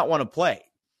opponents do not want to play.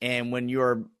 And when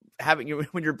you're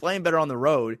playing better on the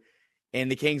road, and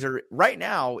the Kings are right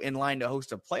now in line to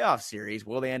host a playoff series,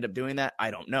 will they end up doing that? I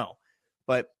don't know.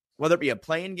 But whether it be a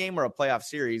play-in game or a playoff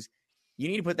series, you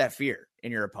need to put that fear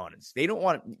in your opponents. They don't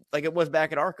want, like it was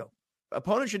back at Arco.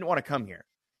 Opponents shouldn't want to come here.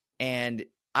 And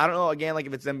I don't know, again, like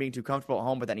if it's them being too comfortable at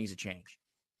home, but that needs to change.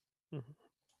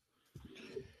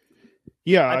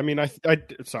 Yeah, I mean, I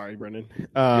sorry, Brendan.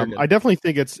 I definitely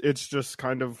think it's just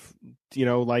kind of, you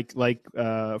know, like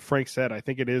Frank said, I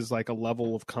think it is like a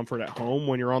level of comfort at home.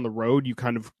 When you're on the road, you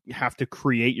kind of have to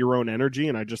create your own energy,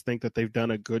 and I just think that they've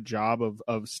done a good job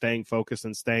of staying focused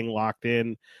and staying locked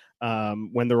in.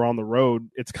 When they're on the road,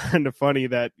 it's kind of funny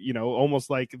that, you know, almost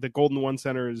like the Golden One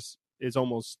Center is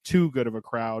almost too good of a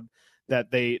crowd, that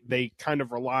they kind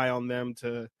of rely on them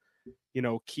to, you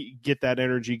know, get that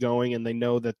energy going, and they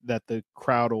know that the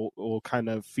crowd will kind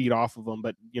of feed off of them.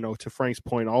 But, you know, to Frank's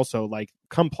point also, like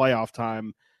come playoff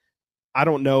time, I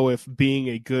don't know if being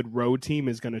a good road team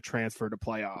is going to transfer to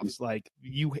playoffs. Like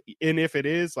and if it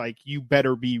is, like, you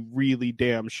better be really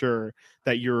damn sure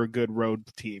that you're a good road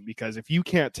team, because if you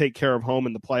can't take care of home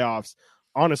in the playoffs,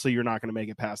 honestly, you're not going to make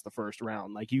it past the first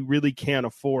round. Like, you really can't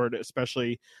afford,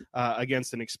 especially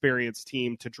against an experienced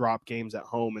team, to drop games at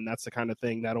home. And that's the kind of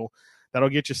thing that'll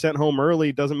get you sent home early.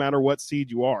 It doesn't matter what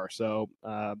seed you are. So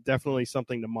definitely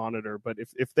something to monitor. But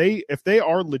if they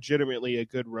are legitimately a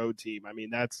good road team, I mean,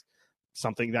 that's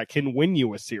something that can win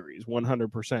you a series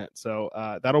 100%. So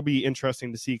that'll be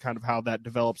interesting to see kind of how that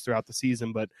develops throughout the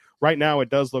season. But right now it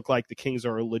does look like the Kings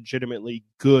are a legitimately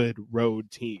good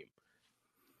road team,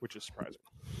 which is surprising.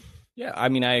 Yeah, I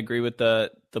mean, I agree with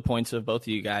the points of both of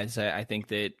you guys. I think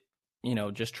that, you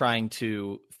know, just trying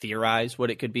to theorize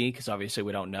what it could be, because obviously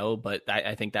we don't know, but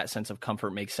I think that sense of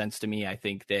comfort makes sense to me. I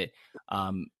think that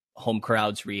home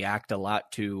crowds react a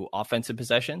lot to offensive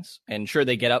possessions, and sure,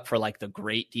 they get up for like the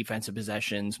great defensive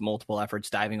possessions, multiple efforts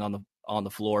diving on the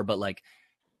floor, but like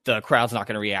the crowd's not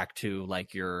going to react to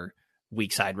like your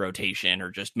weak side rotation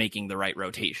or just making the right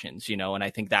rotations, you know. And I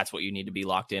think that's what you need to be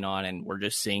locked in on, and we're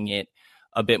just seeing it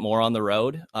a bit more on the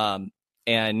road,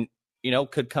 and you know,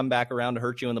 could come back around to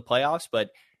hurt you in the playoffs. But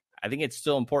I think it's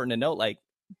still important to note, like,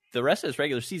 the rest of this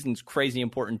regular season is crazy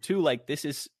important too. Like,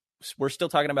 we're still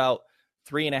talking about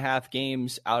 3.5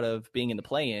 games out of being in the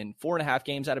play-in, 4.5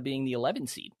 games out of being the 11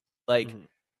 seed. Like,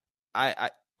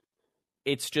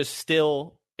 it's just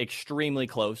still extremely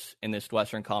close in this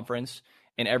Western Conference,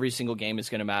 and every single game is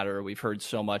going to matter. We've heard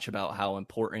so much about how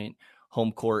important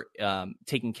home court,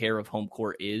 taking care of home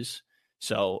court is.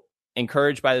 So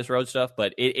encouraged by this road stuff,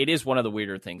 but it is one of the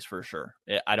weirder things for sure.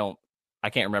 I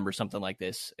can't remember something like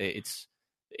this. It's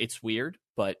weird,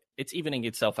 but it's evening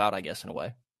itself out, I guess, in a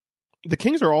way. The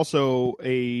Kings are also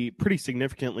a pretty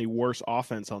significantly worse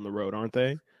offense on the road, aren't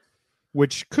they?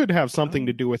 Which could have something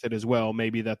to do with it as well.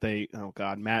 Maybe that oh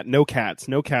God, Matt, no cats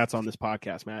on this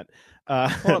podcast, Matt.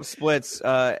 Pull up splits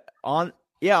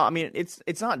yeah, I mean,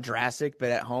 it's not drastic,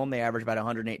 but at home they average about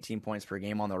 118 points per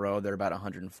game. On the road, they're about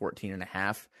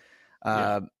 114.5.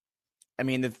 I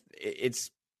mean,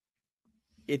 it's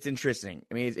it's interesting.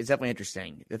 I mean, it's definitely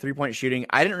interesting. The 3-point shooting,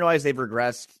 I didn't realize they've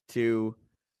regressed to.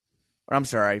 Or I'm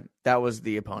sorry, that was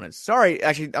the opponents. Sorry,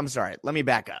 actually, I'm sorry. Let me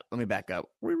back up.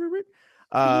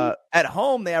 At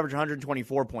home, they average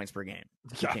 124 points per game.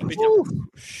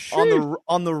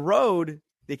 On the road,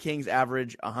 the Kings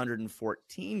average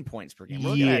 114 points per game.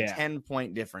 We're looking at a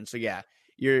 10-point difference. So yeah,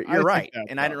 you're right,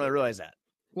 and I didn't really realize that.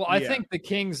 Well, I think the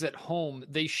Kings at home,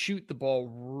 they shoot the ball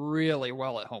really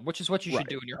well at home, which is what you should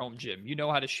do in your home gym. You know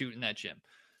how to shoot in that gym.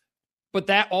 But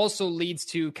that also leads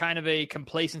to kind of a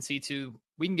complacency to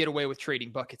we can get away with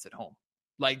trading buckets at home.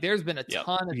 Like there's been a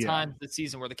ton of times this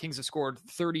season where the Kings have scored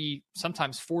 30,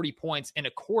 sometimes 40 points in a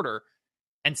quarter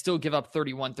and still give up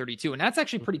 31, 32. And that's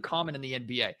actually pretty common in the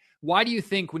NBA. Why do you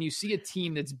think when you see a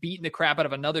team that's beating the crap out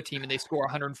of another team and they score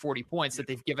 140 points that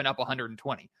they've given up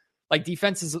 120? Like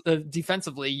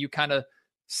defensively, you kind of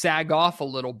sag off a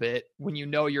little bit when you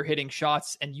know you're hitting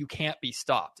shots and you can't be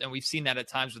stopped. And we've seen that at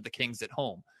times with the Kings at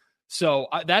home. So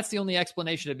that's the only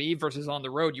explanation to me versus on the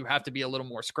road. You have to be a little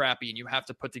more scrappy and you have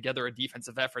to put together a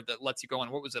defensive effort that lets you go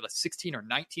on. What was it, a 16 or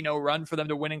 19-0 run for them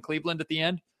to win in Cleveland at the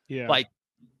end? Yeah. Like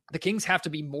the Kings have to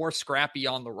be more scrappy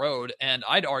on the road. And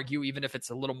I'd argue, even if it's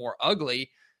a little more ugly,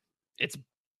 it's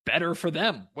better for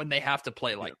them when they have to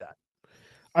play like that.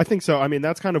 I think so. I mean,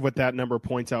 that's kind of what that number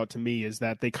points out to me is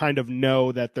that they kind of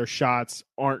know that their shots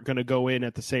aren't going to go in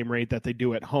at the same rate that they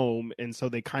do at home. And so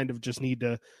they kind of just need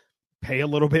to pay a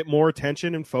little bit more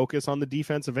attention and focus on the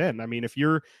defensive end. I mean, if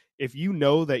you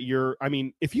know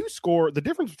that if you score, the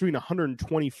difference between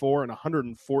 124 and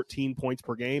 114 points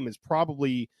per game is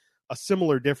probably a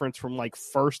similar difference from like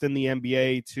first in the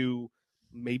NBA to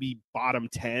maybe bottom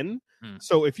 10.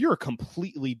 So if you're a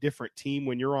completely different team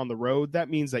when you're on the road, that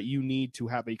means that you need to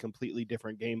have a completely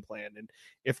different game plan. And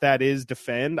if that is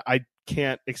defend, I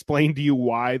can't explain to you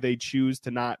why they choose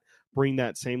to not bring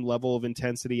that same level of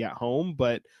intensity at home.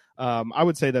 But I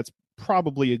would say that's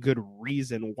probably a good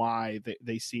reason why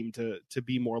they seem to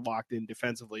be more locked in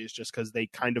defensively, is just because they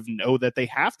kind of know that they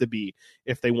have to be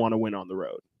if they want to win on the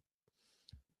road.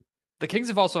 The Kings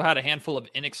have also had a handful of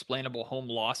inexplainable home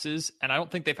losses, and I don't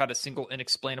think they've had a single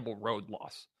inexplainable road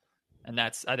loss. And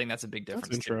I think that's a big difference.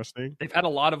 That's interesting. They've had a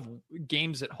lot of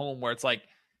games at home where it's like,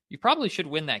 you probably should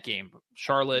win that game.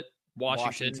 Charlotte,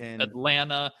 Washington.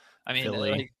 Atlanta. I mean,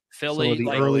 Philly.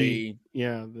 So early.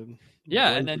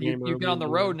 And then you get on the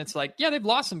road and it's like, they've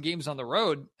lost some games on the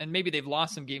road, and maybe they've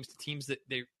lost some games to teams that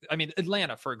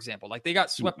Atlanta, for example, like they got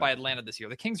swept by Atlanta this year.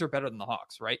 The Kings are better than the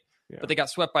Hawks, right? Yeah. But they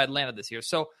got swept by Atlanta this year.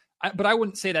 So, but I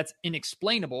wouldn't say that's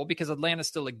inexplainable because Atlanta's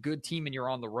still a good team and you're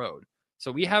on the road.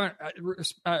 So we haven't,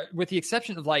 with the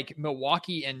exception of like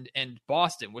Milwaukee and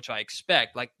Boston, which I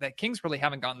expect, like that Kings really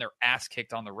haven't gotten their ass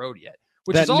kicked on the road yet.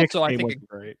 Which that is also, I think,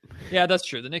 great. Yeah, that's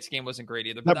true. The Knicks game wasn't great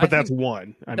either. But that's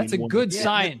one. That's a good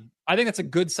sign. I think that's a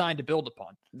good sign to build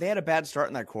upon. They had a bad start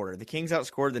in that quarter. The Kings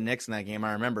outscored the Knicks in that game.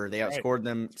 I remember they outscored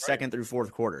them second through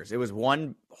fourth quarters. It was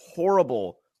one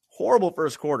horrible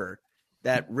first quarter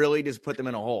that really just put them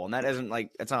in a hole. And that isn't like,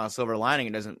 that's not a silver lining.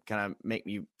 It doesn't kind of make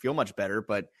me feel much better,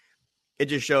 but it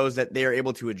just shows that they are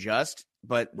able to adjust,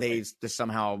 but they just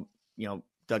somehow,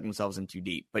 dug themselves in too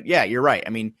deep. But yeah, you're right. I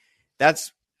mean,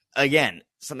 that's, again,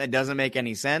 something that doesn't make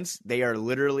any sense. They are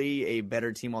literally a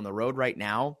better team on the road right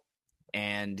now,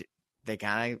 and they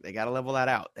got to level that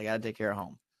out. They got to take care of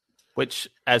home. Which,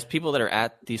 as people that are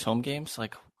at these home games,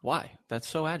 like, why? That's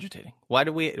so agitating. Why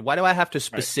do I have to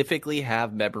specifically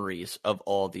have memories of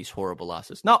all these horrible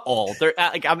losses? Not all.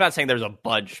 I'm not saying there's a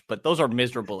bunch, but those are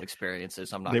miserable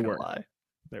experiences. I'm not going to lie.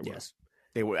 Yes,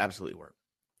 they were absolutely were.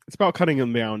 It's about cutting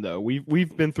them down, though.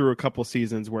 We've been through a couple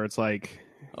seasons where it's like,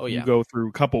 you go through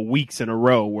a couple weeks in a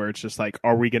row where it's just like,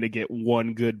 are we going to get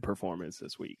one good performance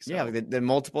this week? So. Yeah, the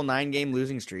multiple 9-game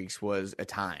losing streaks was a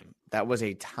time. That was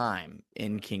a time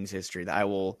in Kings history that I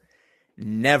will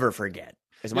never forget.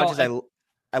 As much as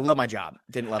I love my job,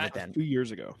 didn't love it then. 2 years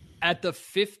ago. At the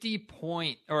 50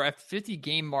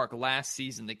 game mark last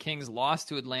season, the Kings lost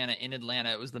to Atlanta in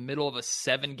Atlanta. It was the middle of a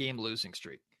 7-game losing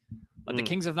streak. But the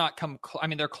Kings have not come.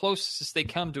 Their closest they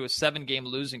come to a 7-game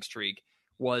losing streak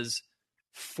was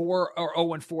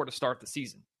 0-4 to start the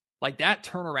season. Like that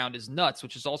turnaround is nuts,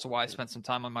 which is also why I spent some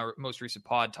time on my most recent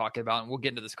pod talking about, and we'll get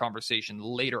into this conversation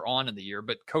later on in the year,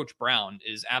 but Coach Brown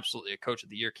is absolutely a Coach of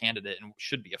the Year candidate and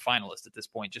should be a finalist at this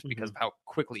point just because of how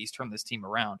quickly he's turned this team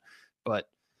around. But,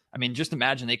 just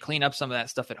imagine they clean up some of that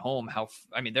stuff at home.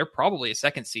 They're probably a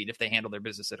second seed if they handle their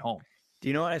business at home. Do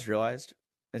you know what I just realized?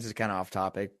 This is kind of off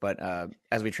topic, but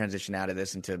as we transition out of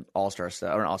this into All-Star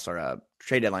stuff, or All-Star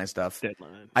trade deadline stuff.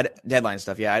 Deadline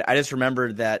stuff, yeah. I just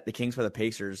remembered that the Kings play the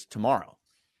Pacers tomorrow.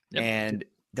 Yep. And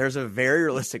there's a very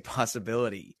realistic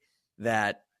possibility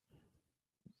that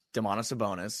Domantas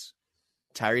Sabonis,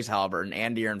 Tyrese Halliburton,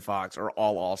 and De'Aaron Fox are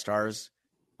all All-Stars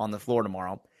on the floor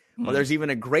tomorrow. Well, there's even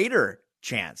a greater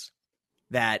chance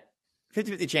that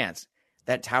 50-50 chance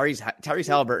that Tyrese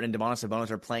Halliburton and Domantas Sabonis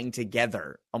are playing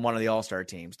together on one of the All-Star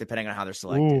teams, depending on how they're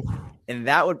selected. Ooh. And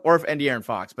that would, or if De'Aaron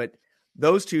Fox, but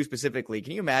those two specifically,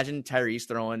 can you imagine Tyrese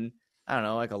throwing, I don't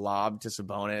know, like a lob to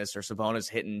Sabonis, or Sabonis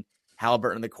hitting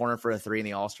Halliburton in the corner for a 3 in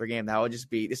the All-Star game? That would just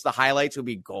be, the highlights would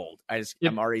be gold.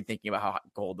 I'm already thinking about how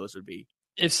gold those would be.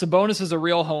 If Sabonis is a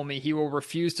real homie, he will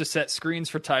refuse to set screens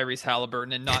for Tyrese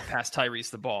Halliburton and not pass Tyrese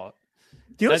the ball.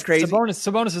 Do you know what's crazy?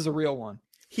 Sabonis is a real one.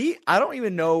 I don't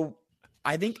even know.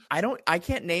 I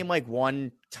can't name like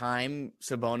one time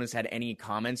Sabonis had any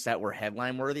comments that were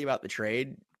headline worthy about the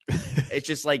trade. It's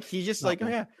just like, he's just like, oh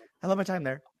yeah, I love my time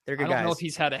there. They're good guys. I don't know if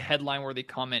he's had a headline worthy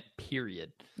comment,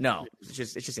 period. No, it's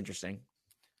just interesting.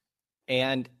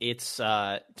 And it's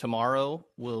tomorrow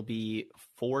will be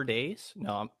 4 days.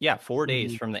 4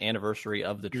 days from the anniversary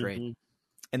of the trade.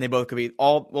 And they both could be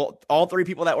all three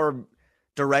people that were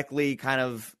directly kind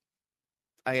of,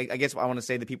 I guess I want to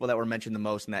say the people that were mentioned the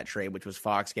most in that trade, which was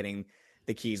Fox getting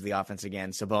the keys to the offense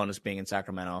again, Sabonis being in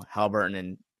Sacramento, Halliburton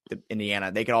in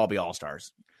Indiana. They could all be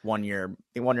All-Stars. 1 year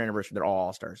anniversary, they're all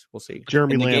All-Stars. We'll see.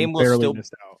 Jeremy Lamb barely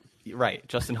missed out. Right.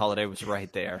 Justin Holiday was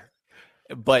right there.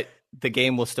 But the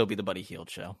game will still be the Buddy Hield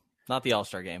show. Not the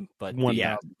All-Star game, but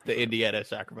the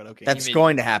Indiana-Sacramento game. That's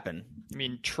going to happen. You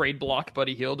mean trade block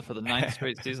Buddy Hield for the 9th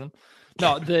straight season?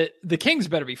 No, the Kings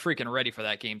better be freaking ready for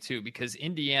that game too, because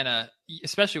Indiana,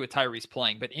 especially with Tyrese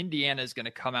playing, but Indiana is going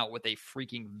to come out with a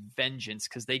freaking vengeance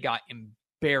because they got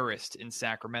embarrassed in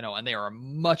Sacramento, and they are a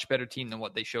much better team than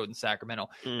what they showed in Sacramento.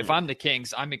 If I'm the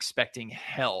Kings, I'm expecting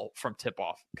hell from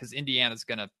tip-off because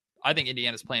I think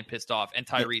Indiana's playing pissed off, and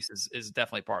Tyrese is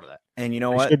definitely part of that. And you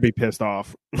know what? They should be pissed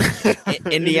off.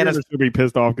 Indiana should be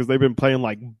pissed off because they've been playing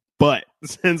like butt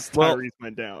since Tyrese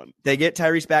went down. They get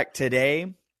Tyrese back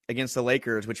today against the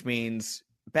Lakers, which means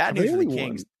bad news for the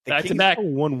Kings. Back to back.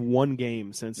 Won one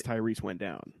game since Tyrese went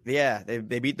down. Yeah,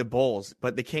 they beat the Bulls,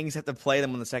 but the Kings have to play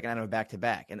them on the second night of a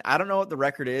back-to-back. And I don't know what the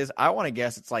record is. I want to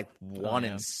guess it's like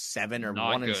 1-7 or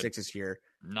 1-6 this year,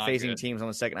 facing teams on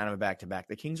the second night of a back-to-back.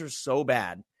 The Kings are so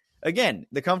bad. Again,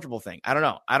 the comfortable thing. I don't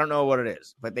know. I don't know what it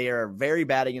is, but they are very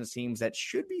bad against teams that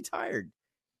should be tired.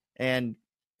 And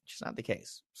it's just not the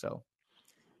case. So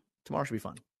tomorrow should be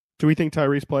fun. Do we think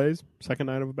Tyrese plays second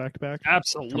night of a back-to-back?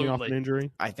 Absolutely. Coming off an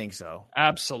injury? I think so.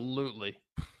 Absolutely.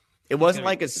 It wasn't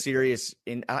like a serious.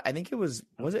 I think it was.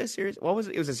 Was it a serious? What was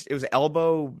it? It was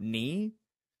elbow knee.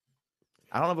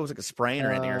 I don't know if it was like a sprain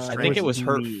or anything. Or I think it was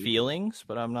hurt feelings,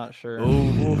 but I'm not sure.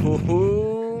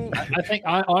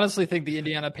 I honestly think the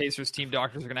Indiana Pacers team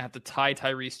doctors are going to have to tie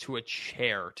Tyrese to a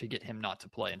chair to get him not to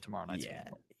play in tomorrow night's game.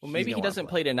 Well, maybe he doesn't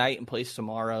play tonight and plays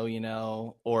tomorrow.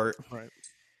 Or right.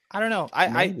 I don't know.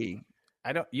 I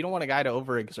don't. You don't want a guy to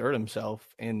overexert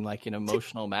himself in like an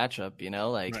emotional matchup.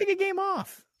 Like take a game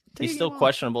off. He's still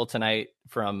questionable tonight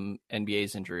from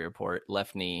NBA's injury report.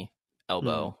 Left knee,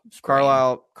 elbow.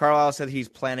 Carlisle said he's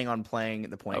planning on playing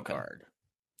the point guard.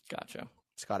 Gotcha.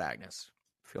 Scott Agnes,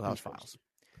 Fieldhouse Files.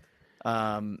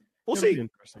 We'll see.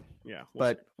 Interesting. Yeah.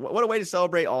 But what a way to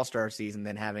celebrate All-Star season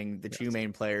than having the two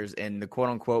main players in the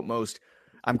quote-unquote most,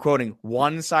 I'm quoting,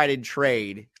 one-sided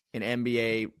trade in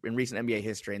recent NBA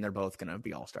history, and they're both going to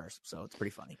be All-Stars. So it's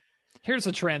pretty funny. Here's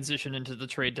a transition into the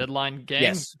trade deadline game.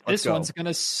 Yes, this one's going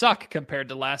to suck compared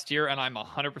to last year, and I'm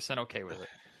 100% okay with it.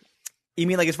 You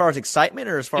mean like as far as excitement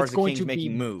or as far as the Kings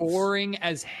making moves? It's going to be boring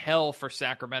as hell for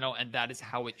Sacramento, and that is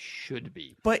how it should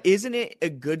be. But isn't it a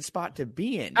good spot to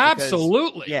be in?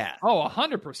 Absolutely. Yeah. Oh,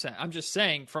 100%. I'm just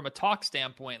saying from a talk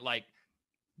standpoint, like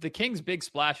the Kings' big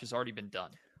splash has already been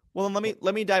done. Well, then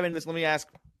let me dive into this. Let me ask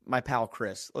my pal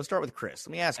Chris. Let's start with Chris.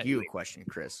 Let me ask you a question,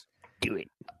 Chris. Do it.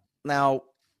 Now,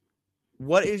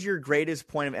 what is your greatest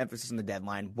point of emphasis on the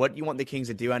deadline? What do you want the Kings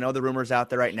to do? I know the rumors out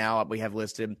there right now we have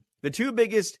listed. The two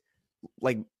biggest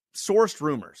sourced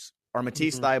rumors are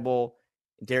Matisse Thybulle,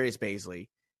 Darius Bazley,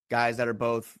 guys that are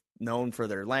both known for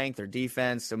their length, their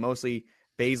defense. So mostly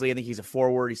Bazley, I think he's a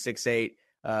forward. He's 6'8".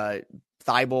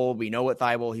 Thybulle, we know what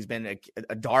Thybulle. He's been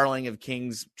a darling of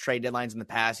Kings trade deadlines in the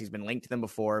past. He's been linked to them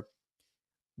before.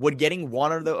 Would getting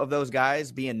one of those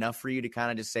guys be enough for you to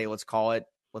kind of just say, let's call it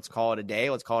a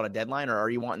day, let's call it a deadline, or are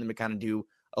you wanting them to kind of do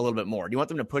a little bit more? Do you want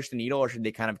them to push the needle, or should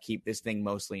they kind of keep this thing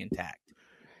mostly intact?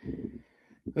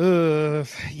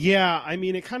 Yeah, I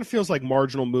mean, it kind of feels like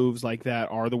marginal moves like that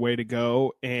are the way to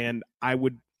go, and I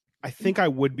think I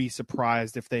would be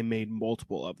surprised if they made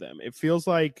multiple of them. It feels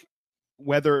like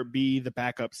whether it be the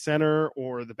backup center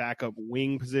or the backup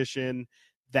wing position,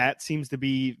 that seems to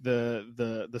be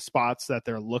the spots that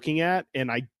they're looking at,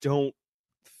 and I don't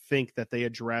think that they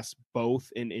address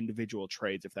both in individual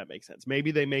trades, if that makes sense.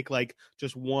 Maybe they make like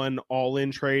just one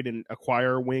all-in trade and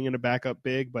acquire a wing and a backup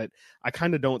big, but I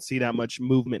kind of don't see that much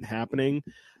movement happening.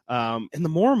 And the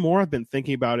more and more I've been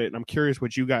thinking about it, and I'm curious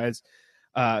what you guys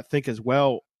think as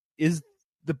well, is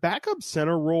the backup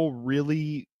center role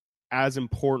really as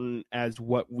important as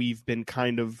what we've been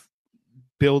kind of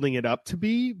building it up to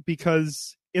be?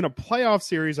 Because in a playoff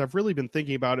series, I've really been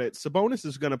thinking about it. Sabonis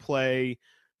is going to play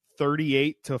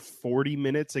 38 to 40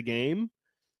 minutes a game,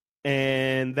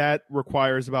 and that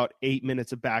requires about 8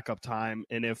 minutes of backup time.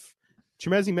 And if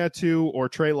Chimezie Metu or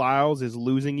Trey Lyles is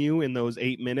losing you in those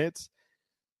 8 minutes,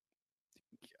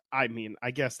 I mean,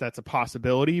 I guess that's a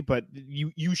possibility, but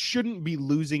you shouldn't be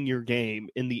losing your game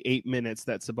in the 8 minutes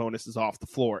that Sabonis is off the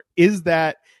floor. Is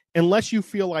that, unless you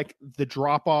feel like the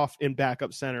drop-off in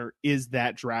backup center is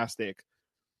that drastic,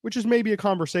 which is maybe a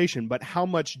conversation, but how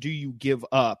much do you give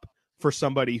up for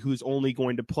somebody who's only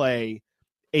going to play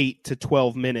 8 to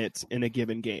 12 minutes in a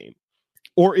given game?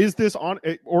 Or is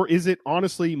it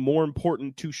honestly more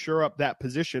important to shore up that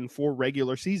position for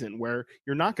regular season where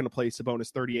you're not going to play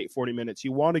Sabonis 38, 40 minutes?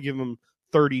 You want to give him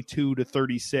 32 to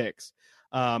 36.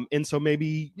 And so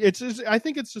maybe I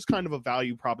think it's just kind of a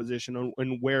value proposition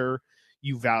on where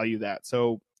you value that.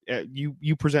 So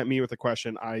you present me with a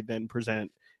question. I then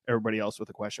present everybody else with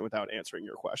a question without answering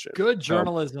your question. Good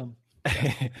journalism.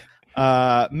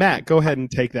 Matt, go ahead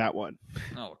and take that one.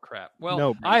 Oh crap.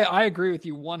 Well, I agree with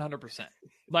you 100%.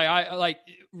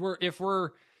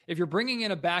 If you're bringing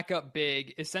in a backup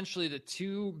big, essentially the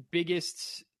two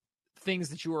biggest things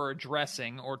that you are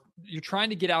addressing, or you're trying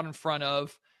to get out in front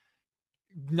of,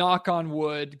 knock on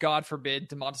wood, God forbid,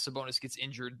 Domantas Sabonis gets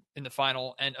injured in the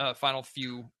final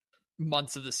few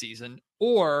months of the season,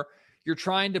 or you're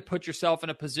trying to put yourself in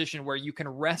a position where you can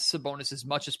rest Sabonis as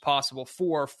much as possible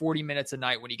for 40 minutes a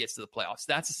night when he gets to the playoffs.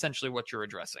 That's essentially what you're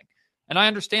addressing. And I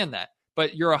understand that,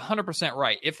 but you're 100%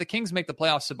 right. If the Kings make the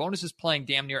playoffs, Sabonis is playing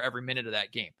damn near every minute of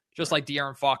that game, just like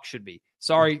De'Aaron Fox should be.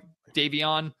 Sorry,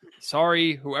 Davion.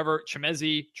 Sorry, whoever,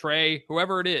 Chimezie, Trey,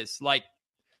 whoever it is. Like,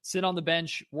 sit on the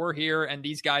bench. We're here, and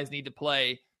these guys need to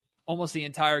play almost the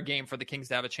entire game for the Kings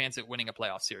to have a chance at winning a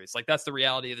playoff series. Like, that's the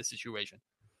reality of the situation.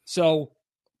 So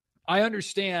I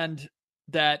understand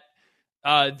that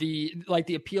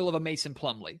the appeal of a Mason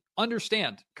Plumlee.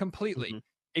 Understand completely. Mm-hmm.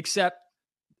 Except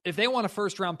if they want a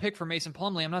first-round pick for Mason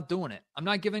Plumlee, I'm not doing it. I'm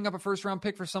not giving up a first-round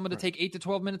pick for someone to take 8 to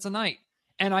 12 minutes a night.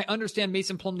 And I understand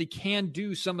Mason Plumlee can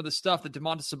do some of the stuff that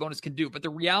Domantas Sabonis can do. But the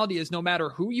reality is, no matter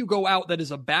who you go out that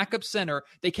is a backup center,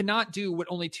 they cannot do what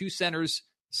only two centers,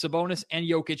 Sabonis and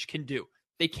Jokic, can do.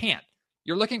 They can't.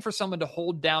 You're looking for someone to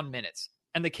hold down minutes.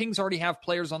 And the Kings already have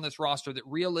players on this roster that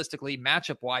realistically,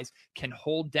 matchup-wise, can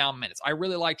hold down minutes. I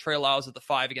really like Trey Lyles at the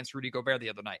 5 against Rudy Gobert the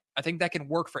other night. I think that can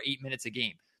work for 8 minutes a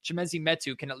game. Chimezie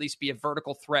Metu can at least be a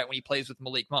vertical threat when he plays with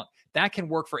Malik Monk. That can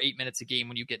work for 8 minutes a game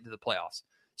when you get into the playoffs.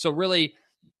 So really,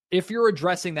 if you're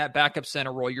addressing that backup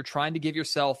center role, you're trying to give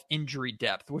yourself injury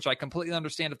depth, which I completely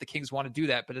understand if the Kings want to do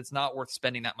that, but it's not worth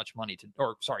spending that much money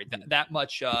that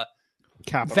much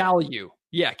capital. Value.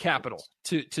 Yeah, capital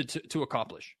to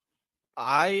accomplish.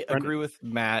 I agree with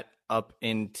Matt up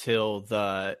until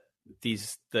the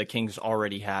Kings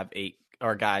already have 8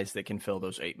 guys that can fill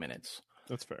those 8 minutes.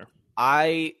 That's fair.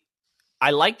 I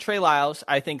like Trey Lyles.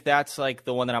 I think that's like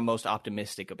the one that I'm most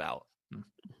optimistic about.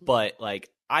 But like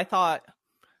I thought,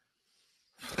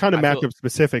 kind of matchup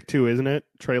specific too, isn't it?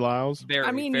 Trey Lyles.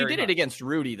 You did it against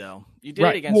Rudy though. You did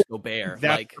it against Gobert.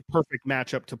 That's the perfect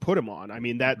matchup to put him on. I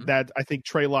mean that I think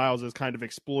Trey Lyles is kind of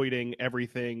exploiting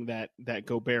everything that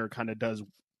Gobert kind of does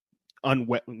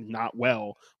not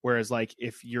well. Whereas like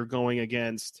if you're going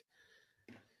against,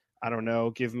 I don't know,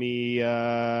 give me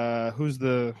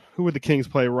who would the Kings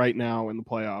play right now in the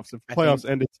playoffs? If the playoffs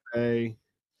ended today,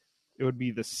 it would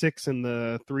be the 6 and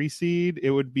the 3 seed.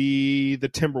 It would be the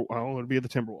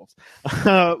Timberwolves.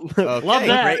 Okay, love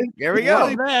that. Great. There we go.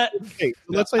 Okay, so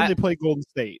let's say they play Golden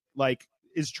State. Like,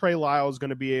 is Trey Lyles going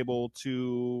to be able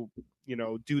to,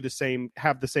 do the same,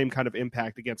 have the same kind of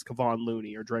impact against Kevon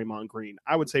Looney or Draymond Green?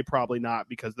 I would say probably not,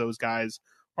 because those guys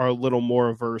are a little more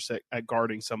averse at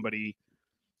guarding somebody,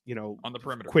 on the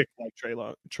perimeter, quick like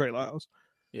Trey Lyles.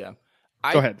 Yeah.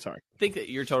 Go ahead. Sorry. I think that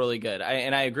you're totally good.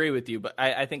 I agree with you, but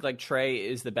I think like Trey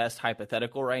is the best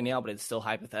hypothetical right now, but it's still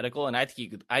hypothetical. And I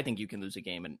think you can lose a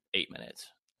game in 8 minutes,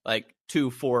 like 2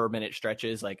 4-minute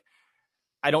stretches. Like,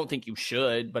 I don't think you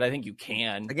should, but I think you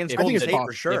can against Golden State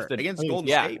for sure. Against Golden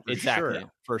State,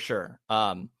 for sure.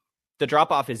 The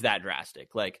drop off is that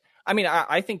drastic. Like, I mean,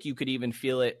 I think you could even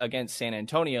feel it against San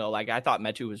Antonio. Like, I thought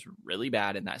Metu was really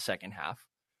bad in that second half.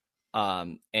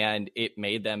 And it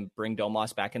made them bring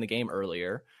Domas back in the game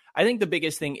earlier. I think the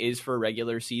biggest thing is for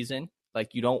regular season.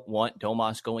 Like, you don't want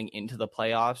Domas going into the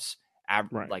playoffs,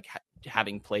 like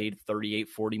having played 38,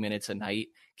 40 minutes a night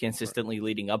consistently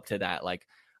leading up to that. Like,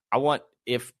 I want,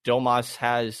 if Domas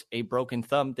has a broken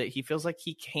thumb, that he feels like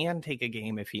he can take a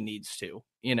game if he needs to,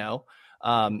 you know?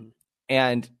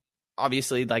 And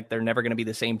obviously, like, they're never going to be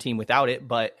the same team without it.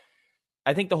 But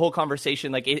I think the whole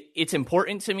conversation, like, it's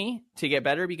important to me to get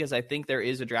better, because I think there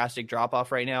is a drastic drop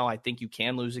off right now. I think you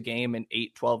can lose a game in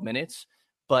 8, 12 minutes,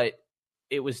 but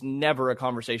it was never a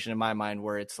conversation in my mind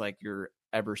where it's like you're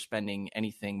ever spending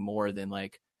anything more than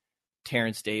like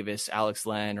Terrence Davis, Alex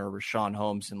Len, or Rashawn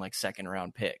Holmes in like second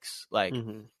round picks. Like,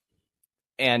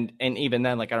 and even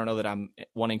then, like, I don't know that I'm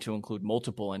wanting to include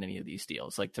multiple in any of these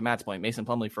deals. Like, to Matt's point, Mason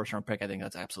Plumlee first round pick, I think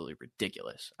that's absolutely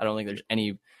ridiculous. I don't think there's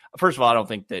any, first of all, I don't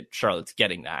think that Charlotte's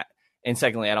getting that. And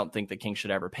secondly, I don't think the Kings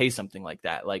should ever pay something like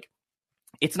that. Like,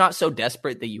 it's not so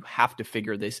desperate that you have to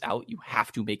figure this out. You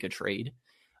have to make a trade.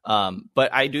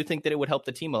 But I do think that it would help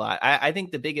the team a lot. I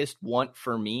think the biggest want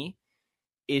for me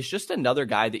is just another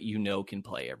guy that you know can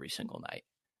play every single night.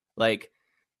 Like,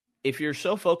 if you're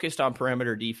so focused on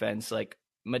perimeter defense, like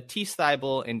Matisse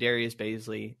Thybulle and Darius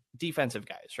Bazley, defensive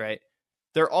guys, right?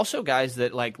 They're also guys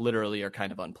that like literally are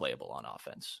kind of unplayable on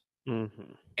offense.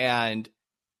 And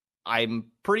I'm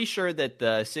pretty sure that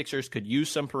the Sixers could use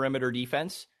some perimeter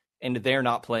defense, and they're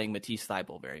not playing Matisse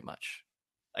Thybulle very much.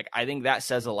 Like, I think that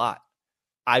says a lot.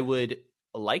 I would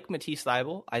like Matisse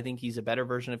Thybulle. I think he's a better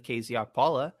version of KZ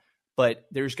Okpala, but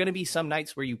there's going to be some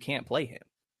nights where you can't play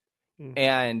him.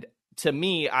 And to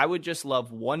me, I would just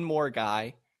love one more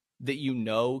guy that you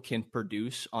know can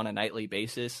produce on a nightly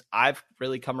basis. I've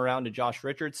really come around to Josh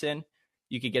Richardson.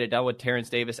 You could get it done with Terrence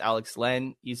Davis, Alex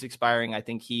Len. He's expiring. I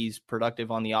think he's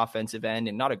productive on the offensive end,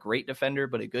 and not a great defender,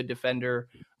 but a good defender.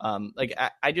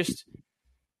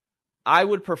 I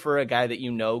would prefer a guy that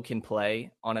you know can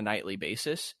play on a nightly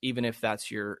basis, even if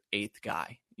that's your 8th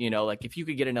guy. You know, like, if you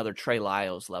could get another Trey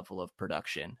Lyles level of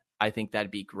production, I think that'd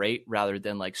be great, rather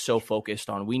than like so focused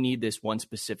on we need this one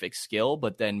specific skill,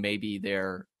 but then maybe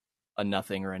they're a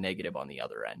nothing or a negative on the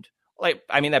other end. Like,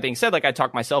 I mean, that being said, like, I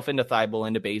talked myself into Thybulle,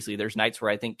 into Bazley. There's nights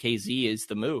where I think KZ is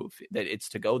the move, that it's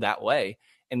to go that way.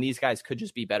 And these guys could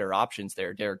just be better options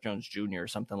there. Derek Jones Jr. or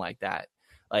something like that.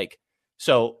 Like,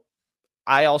 so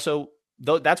I also,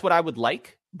 though, that's what I would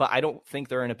like, but I don't think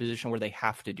they're in a position where they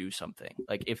have to do something.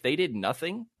 Like, if they did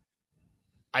nothing,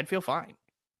 I'd feel fine.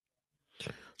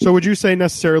 So would you say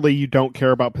necessarily you don't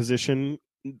care about position?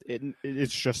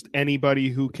 It's just anybody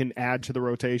who can add to the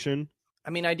rotation? I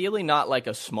mean, ideally not like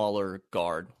a smaller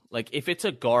guard. Like, if it's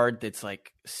a guard that's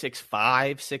like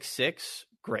 6'5", 6'6",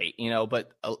 great, you know,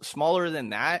 but smaller than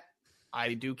that,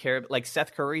 I do care. Like,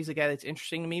 Seth Curry's a guy that's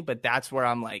interesting to me, but that's where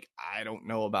I'm like, I don't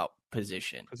know about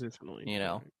positionally, you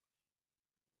know.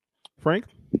 Frank?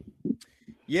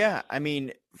 Yeah, I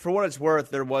mean, for what it's worth,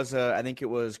 there was I think it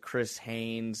was Chris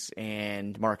Haynes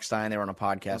and Mark Stein. They were on a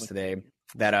podcast today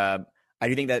that I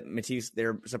do think that Matisse, they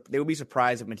would be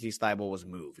surprised if Matisse Thybulle was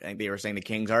moved. I think they were saying the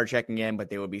Kings are checking in,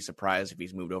 but they would be surprised if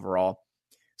he's moved overall.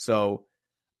 So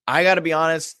I got to be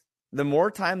honest, the more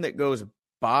time that goes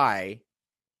by,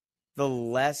 the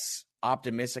less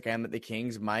optimistic I am that the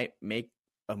Kings might make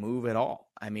a move at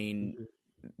all. I mean,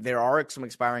 there are some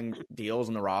expiring deals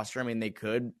on the roster. I mean, they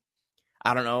could,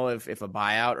 I don't know if a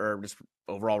buyout or just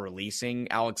overall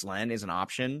releasing Alex Len is an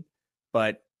option,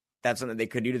 but that's something they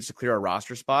could do to clear a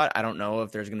roster spot. I don't know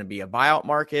if there's going to be a buyout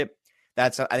market. I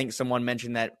think someone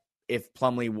mentioned that if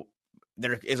Plumlee,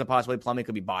 there is a possibility Plumlee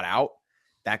could be bought out.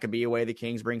 That could be a way the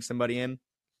Kings bring somebody in.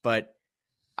 But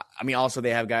I mean, also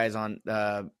they have guys on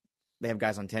 10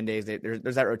 days.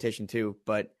 There's that rotation too.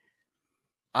 But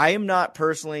I am not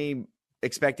personally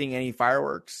expecting any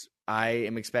fireworks. I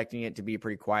am expecting it to be a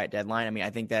pretty quiet deadline. I mean, I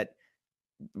think that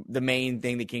the main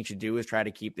thing the Kings should do is try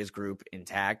to keep this group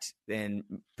intact and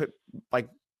put, like,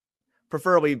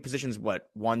 preferably positions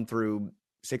 1 through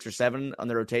 6 or 7 on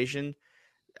the rotation.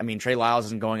 I mean, Trey Lyles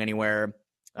isn't going anywhere.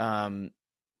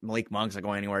 Malik Monk's not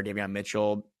going anywhere. Davion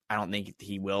Mitchell, I don't think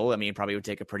he will. I mean, it probably would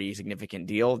take a pretty significant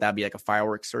deal. That'd be like a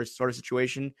fireworks sort of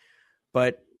situation.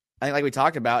 But I think, like we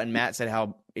talked about, and Matt said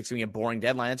how it's going to be a boring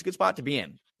deadline. It's a good spot to be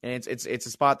in, and it's a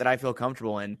spot that I feel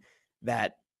comfortable in.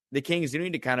 That the Kings do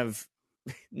need to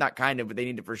but they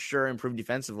need to for sure improve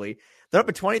defensively. They're up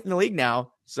at 20th in the league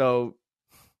now, so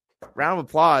round of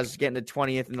applause getting to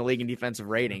 20th in the league in defensive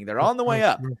rating. They're on the way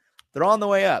up.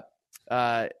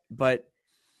 But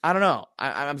I don't know.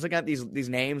 I'm looking at these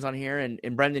names on here,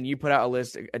 and Brendan, you put out a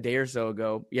list a day or so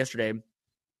ago, yesterday.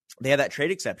 They have that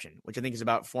trade exception, which I think is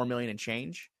about $4 million and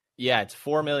change. Yeah, it's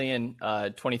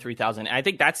 $4,023,000. I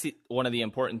think that's one of the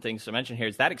important things to mention here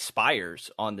is that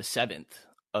expires on the 7th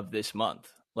of this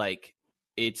month. Like,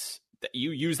 it's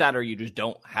you use that or you just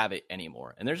don't have it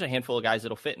anymore. And there's a handful of guys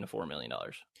that'll fit in $4 million.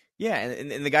 Yeah,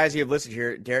 and the guys you have listed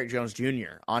here: Derek Jones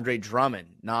Jr., Andre Drummond,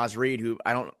 Naz Reid, who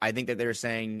I think that they're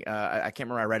saying, I can't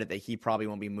remember, I read it, that he probably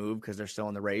won't be moved because they're still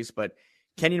in the race, but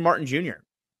Kenyon Martin Jr.,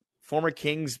 former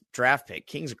Kings draft pick.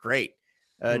 Kings great.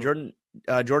 Jordan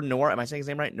Nwora, am I saying his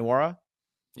name right? Nwora?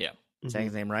 Yeah. Saying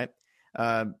his name right.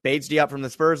 Bates Diop from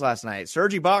the Spurs last night.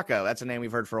 Serge Ibaka, that's a name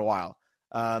we've heard for a while.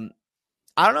 I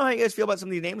don't know how you guys feel about some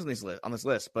of these names on this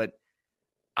list, but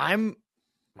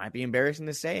might be embarrassing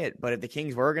to say it, but if the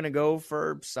Kings were going to go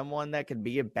for someone that could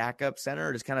be a backup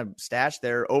center, just kind of stash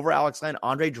there over Alex Len,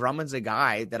 Andre Drummond's a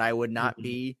guy that I would not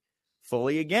be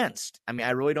fully against. I mean, I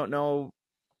really don't know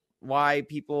why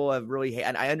people have really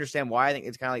and I understand why. I think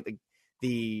it's kind of like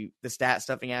the stat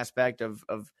stuffing aspect of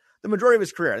the majority of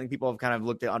his career. I think people have kind of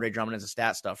looked at Andre Drummond as a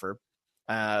stat stuffer,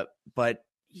 but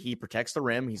he protects the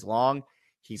rim. He's long.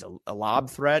 He's a lob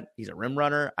threat. He's a rim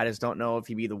runner. I just don't know if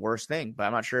he'd be the worst thing, but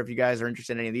I'm not sure if you guys are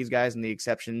interested in any of these guys in the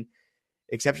exception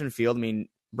field. I mean,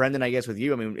 Brendan, I guess with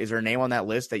you, I mean, is there a name on that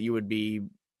list that you would be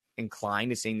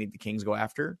inclined to seeing the Kings go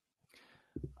after?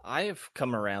 I have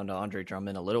come around to Andre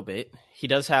Drummond a little bit. He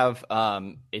does have,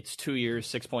 it's 2 years,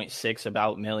 6.6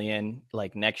 about million.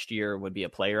 Like next year would be a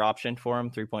player option for him,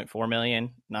 3.4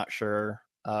 million. Not sure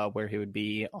where he would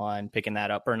be on picking that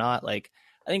up or not. Like,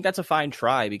 I think that's a fine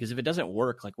try because if it doesn't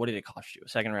work, like what did it cost you? A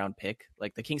second round pick?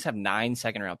 Like the Kings have 9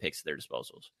 second round picks at their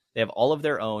disposals. They have all of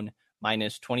their own,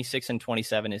 minus 26 and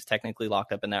 27 is technically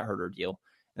locked up in that Herter deal.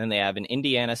 And then they have an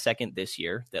Indiana second this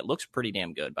year that looks pretty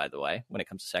damn good, by the way, when it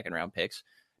comes to second round picks.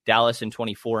 Dallas in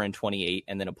 24 and 28,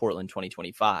 and then a Portland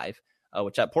 2025,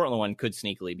 which that Portland one could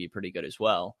sneakily be pretty good as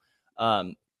well.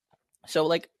 So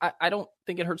like, I don't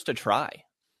think it hurts to try.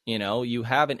 You know, you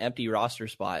have an empty roster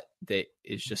spot that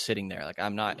is just sitting there. Like,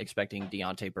 I'm not expecting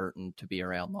Deonte Burton to be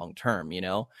around long term, you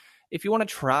know? If you want to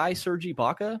try Serge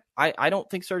Ibaka, I don't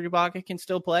think Serge Ibaka can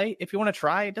still play. If you want to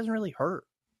try, it doesn't really hurt,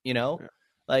 you know? Yeah.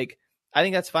 Like, I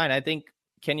think that's fine. I think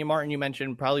Kenyon Martin, you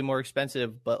mentioned, probably more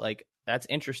expensive, but, like, that's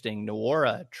interesting.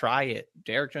 Nwora, try it.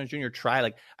 Derek Jones Jr., try.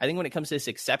 Like, I think when it comes to this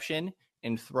exception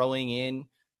and throwing in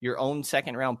your own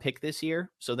second-round pick this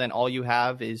year, so then all you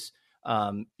have is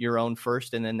your own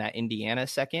first and then that Indiana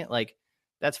second, like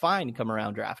that's fine to come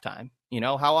around draft time. You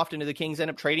know, how often do the Kings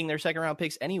end up trading their second round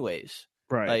picks anyways?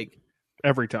 Right. Like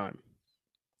every time.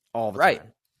 All the right.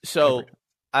 time. So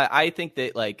I think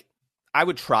that like I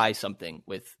would try something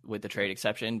with the trade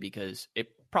exception because it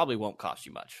probably won't cost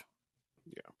you much.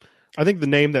 Yeah. I think the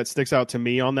name that sticks out to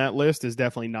me on that list is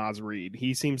definitely Naz Reid.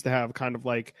 He seems to have kind of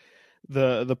like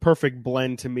the perfect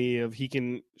blend to me of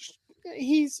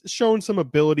he's shown some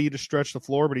ability to stretch the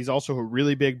floor, but he's also a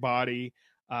really big body.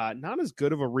 Not as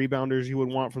good of a rebounder as you would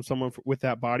want from someone with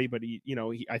that body, but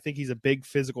I think he's a big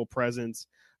physical presence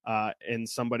and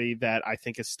somebody that I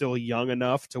think is still young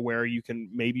enough to where you can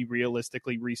maybe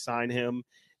realistically re-sign him,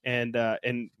 and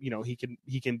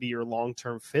he can be your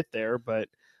long-term fit there. But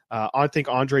I think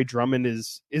Andre Drummond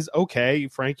is okay.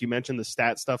 Frank, you mentioned the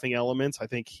stat stuffing elements. I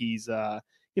think he's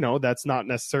that's not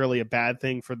necessarily a bad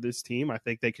thing for this team. I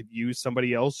think they could use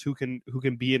somebody else who can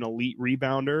be an elite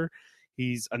rebounder.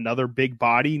 He's another big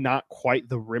body, not quite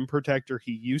the rim protector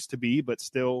he used to be, but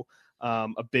still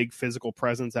a big physical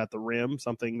presence at the rim,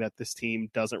 something that this team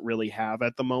doesn't really have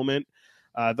at the moment.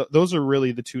 Those are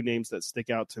really the two names that stick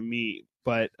out to me.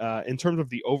 But in terms of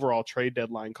the overall trade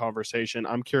deadline conversation,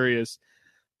 I'm curious.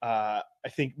 I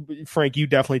think, Frank, you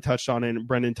definitely touched on it, and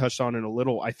Brendan touched on it a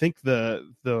little. I think the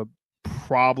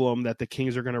problem that the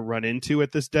Kings are going to run into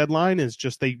at this deadline is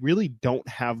just they really don't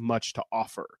have much to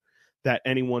offer that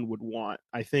anyone would want.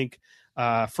 I think,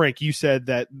 Frank, you said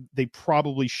that they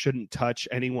probably shouldn't touch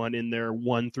anyone in their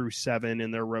 1 through 7 in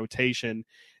their rotation.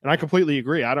 And I completely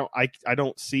agree. I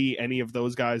don't see any of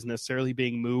those guys necessarily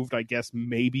being moved. I guess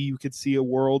maybe you could see a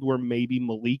world where maybe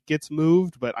Malik gets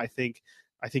moved, but I think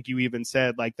you even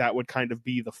said like that would kind of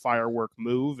be the firework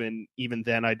move. And even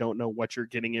then I don't know what you're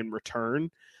getting in return.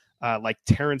 Like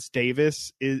Terrence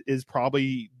Davis is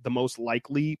probably the most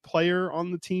likely player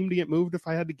on the team to get moved, if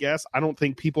I had to guess. I don't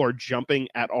think people are jumping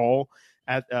at all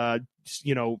at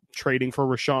trading for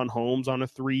Richaun Holmes on a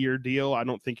 3-year deal. I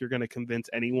don't think you're going to convince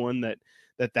anyone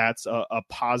that's a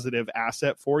positive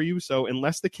asset for you. So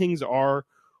unless the Kings are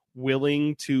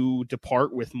willing to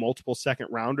depart with multiple second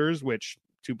rounders, which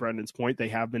to Brendan's point, they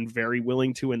have been very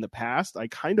willing to in the past, I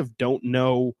kind of don't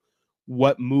know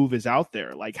what move is out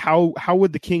there. Like how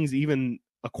would the Kings even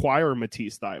acquire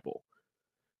Matisse Thybulle?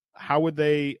 How would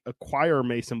they acquire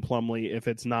Mason Plumlee if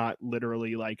it's not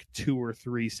literally like 2 or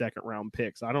 3 second round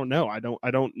picks? I don't know. I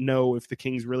don't know if the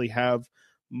Kings really have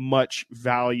much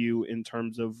value in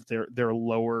terms of their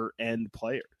lower end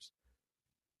players.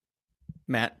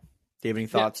 Matt, do you have any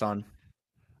thoughts on?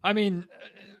 I mean,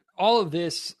 all of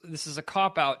this is a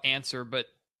cop-out answer, but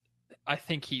I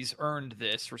think he's earned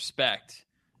this respect.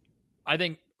 I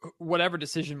think whatever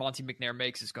decision Monte McNair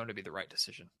makes is going to be the right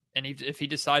decision. And if he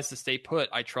decides to stay put,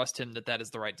 I trust him that is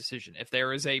the right decision. If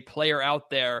there is a player out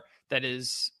there that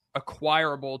is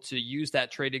acquirable to use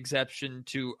that trade exception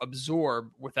to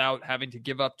absorb without having to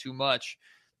give up too much,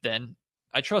 then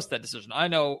I trust that decision. I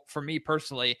know for me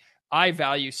personally, I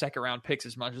value second round picks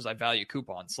as much as I value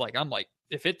coupons. Like, I'm like,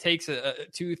 if it takes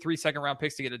 2-3 second round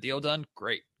picks to get a deal done,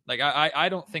 great. Like, I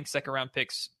don't think second round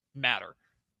picks matter.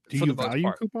 Do you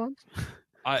value coupons?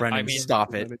 Brendan,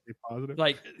 stop it.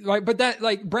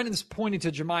 But Brendan's pointing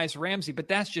to Jahmi'us Ramsey, but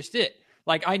that's just it.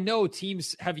 Like, I know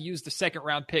teams have used the second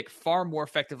round pick far more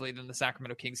effectively than the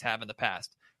Sacramento Kings have in the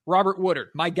past. Robert Woodard,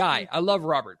 my guy. I love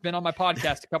Robert. Been on my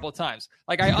podcast a couple of times.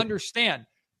 Like, I understand.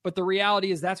 But the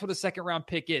reality is that's what a second round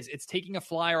pick is. It's taking a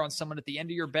flyer on someone at the end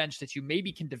of your bench that you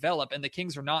maybe can develop, and the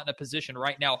Kings are not in a position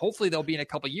right now. Hopefully they'll be in a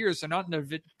couple of years. They're not in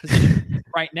a position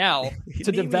right now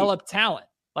to develop talent,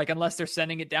 like, unless they're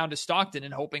sending it down to Stockton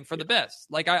and hoping for the best.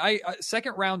 Like, I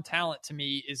second round talent to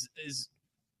me is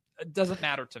it doesn't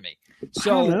matter to me.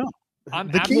 So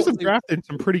the Kings have drafted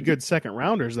some pretty good second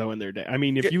rounders though in their day. I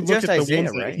mean, if you look at the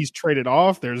ones that he's traded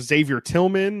off, there's Xavier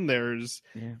Tillman, there's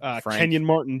Kenyon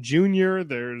Martin Jr.,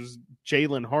 there's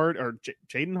Jaden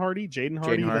Hardy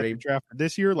that he drafted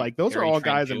this year. Like, those are all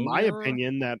guys, in my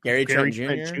opinion, that Gary Trent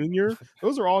Jr.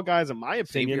 Those are all guys, in my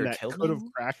opinion, that could have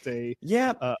cracked a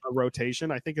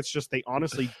rotation. I think it's just they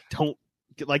honestly don't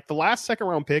get, like, the last second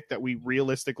round pick that we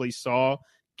realistically saw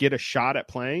get a shot at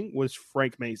playing was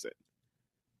Frank Mason.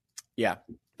 Yeah.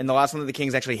 And the last one that the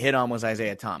Kings actually hit on was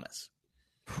Isaiah Thomas.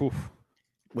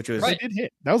 Which was They did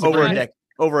hit. That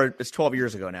was it's 12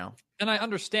 years ago now. And I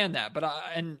understand that, but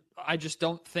I just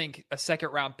don't think a second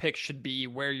round pick should be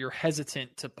where you're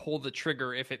hesitant to pull the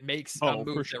trigger if it makes a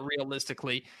move that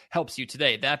realistically helps you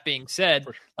today. That being said,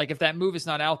 like, if that move is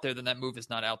not out there, then that move is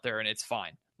not out there, and it's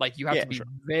fine. Like, you have to be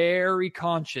very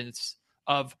conscious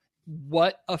of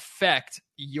what effect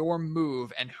your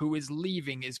move and who is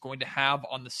leaving is going to have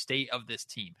on the state of this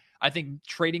team. I think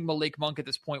trading Malik Monk at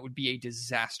this point would be a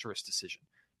disastrous decision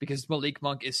because Malik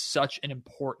Monk is such an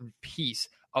important piece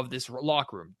of this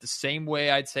locker room. The same way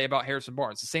I'd say about Harrison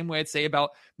Barnes, the same way I'd say about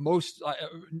most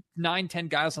 9-10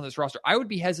 guys on this roster. I would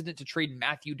be hesitant to trade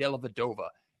Matthew Dellavedova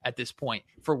at this point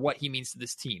for what he means to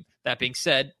this team. That being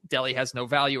said, Delly has no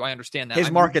value. I understand that. His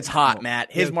market's hot,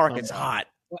 Matt. His market's hot.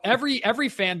 Every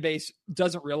fan base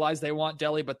doesn't realize they want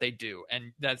Delly, but they do.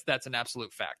 And that's an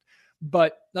absolute fact.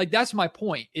 But, like, that's my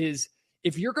point is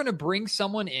if you're going to bring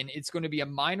someone in, it's going to be a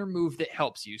minor move that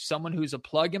helps you, someone who's a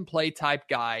plug and play type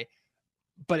guy.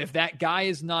 But if that guy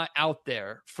is not out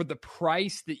there for the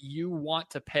price that you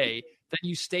want to pay, then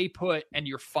you stay put and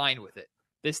you're fine with it.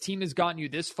 This team has gotten you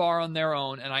this far on their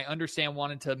own. And I understand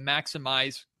wanting to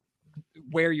maximize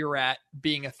where you're at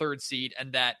being a third seed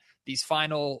and that these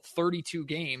final 32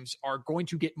 games are going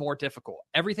to get more difficult.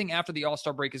 Everything after the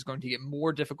All-Star break is going to get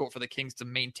more difficult for the Kings to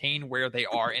maintain where they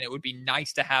are, and it would be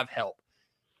nice to have help.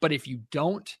 But if you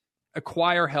don't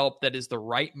acquire help that is the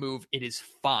right move, it is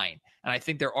fine. And I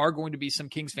think there are going to be some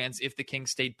Kings fans, if the Kings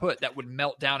stayed put, that would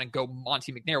melt down and go,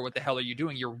 Monte McNair, what the hell are you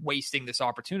doing? You're wasting this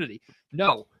opportunity.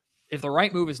 No, if the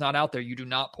right move is not out there, you do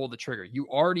not pull the trigger. You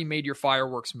already made your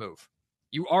fireworks move.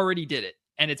 You already did it,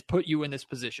 and it's put you in this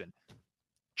position.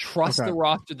 Trust the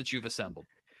roster that you've assembled.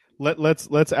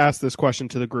 Let's ask this question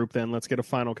to the group then. Let's get a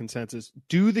final consensus.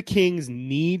 Do the Kings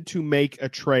need to make a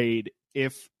trade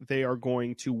if they are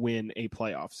going to win a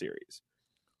playoff series?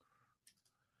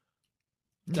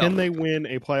 No. Can they win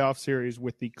a playoff series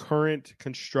with the current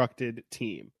constructed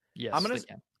team? Yes, I'm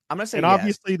gonna say, and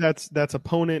obviously that's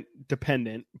opponent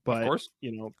dependent, but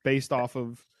based off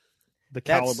of the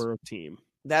caliber of team.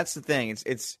 That's the thing.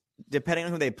 It's depending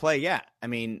on who they play. Yeah, I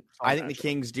mean, I think the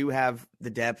Kings do have the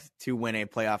depth to win a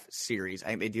playoff series. I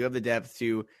think they do have the depth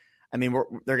to. I mean,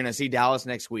 they're going to see Dallas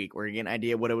next week. We're going to get an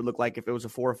idea what it would look like if it was a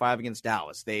 4-5 against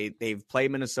Dallas. They've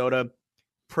played Minnesota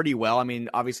pretty well. I mean,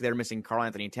 obviously they're missing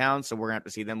Karl-Anthony Towns, so we're going to have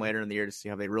to see them later in the year to see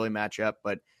how they really match up.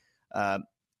 But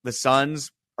the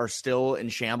Suns are still in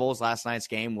shambles. Last night's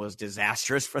game was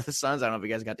disastrous for the Suns. I don't know if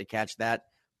you guys got to catch that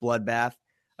bloodbath.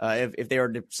 If they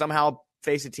were to somehow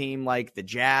face a team like the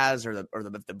Jazz or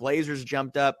the Blazers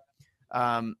jumped up,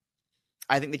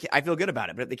 I think I feel good about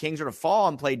it. But if the Kings are to fall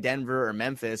and play Denver or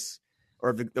Memphis, or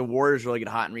if the Warriors really get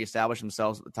hot and reestablish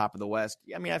themselves at the top of the West,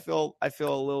 I mean, I feel a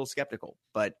little skeptical.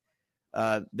 But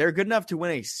They're good enough to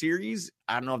win a series.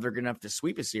 I don't know if they're good enough to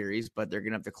sweep a series, but they're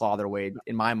good enough to claw their way,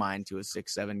 in my mind, to a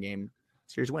 6-7 game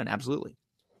series win. Absolutely.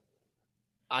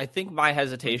 I think my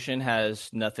hesitation has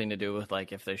nothing to do with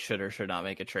like if they should or should not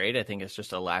make a trade. I think it's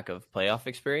just a lack of playoff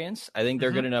experience. I think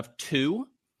they're good enough to.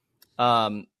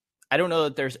 I don't know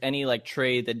that there's any like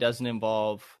trade that doesn't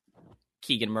involve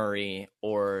Keegan Murray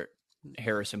or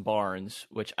Harrison Barnes,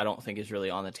 which I don't think is really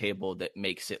on the table, that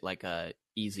makes it like a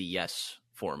easy yes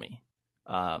for me.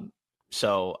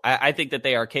 So I think that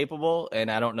they are capable, and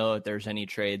I don't know if there's any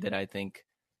trade that I think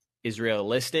is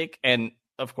realistic. And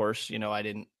of course,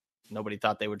 nobody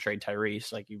thought they would trade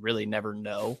Tyrese. Like, you really never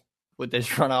know with this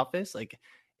front office. Like,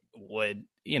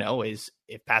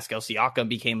 if Pascal Siakam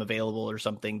became available or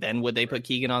something, then would they put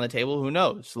Keegan on the table? Who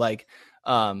knows? Like,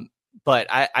 but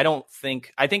I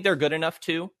think they're good enough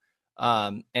to.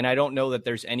 And I don't know that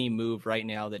there's any move right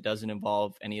now that doesn't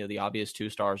involve any of the obvious 2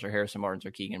 stars or Harrison Barnes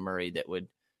or Keegan Murray that would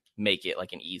make it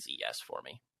like an easy yes for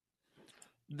me.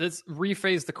 Let's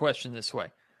rephrase the question this way.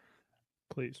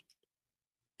 Please.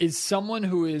 Is someone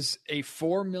who is a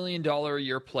 $4 million a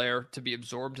year player to be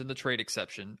absorbed in the trade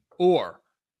exception, or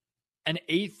an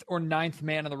 8th or 9th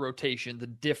man in the rotation, the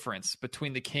difference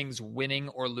between the Kings winning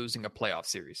or losing a playoff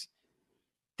series?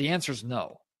 The answer is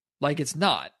no. Like, it's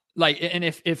not. Like, and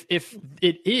if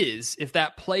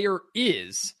that player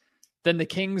is, then the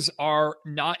Kings are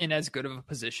not in as good of a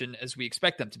position as we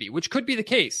expect them to be, which could be the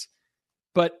case.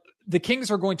 But the Kings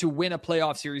are going to win a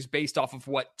playoff series based off of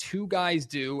what 2 guys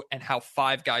do and how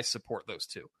 5 guys support those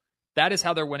 2. That is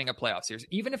how they're winning a playoff series.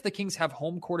 Even if the Kings have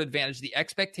home court advantage, the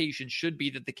expectation should be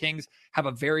that the Kings have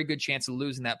a very good chance of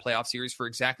losing that playoff series for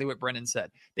exactly what Brendan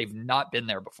said. They've not been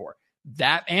there before.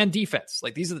 That and defense.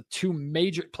 Like, these are the 2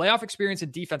 major playoff experience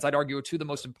and defense, I'd argue, are 2 of the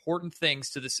most important things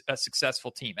to a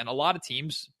successful team. And a lot of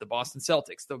teams, the Boston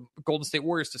Celtics, the Golden State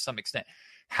Warriors to some extent,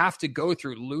 have to go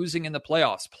through losing in the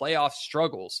playoff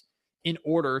struggles in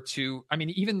order to,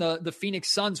 even the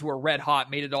Phoenix Suns, who are red hot,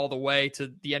 made it all the way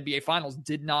to the NBA Finals,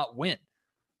 did not win.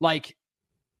 Like,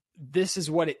 this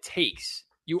is what it takes.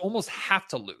 You almost have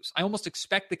to lose. I almost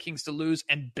expect the Kings to lose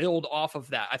and build off of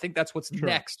that. I think that's what's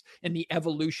next in the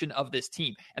evolution of this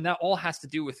team. And that all has to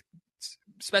do with,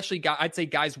 especially, I'd say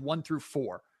guys 1 through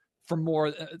 4 for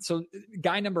more. So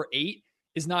guy number 8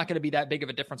 is not going to be that big of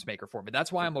a difference maker for me.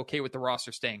 That's why I'm okay with the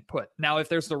roster staying put. Now, if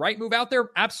there's the right move out there,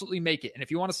 absolutely make it. And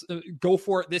if you want to go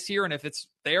for it this year, and if it's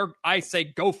there, I say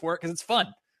go for it because it's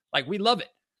fun. Like, we love it.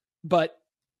 But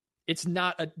it's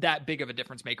not that big of a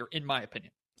difference maker, in my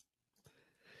opinion.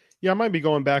 Yeah, I might be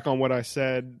going back on what I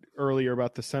said earlier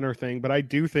about the center thing, but I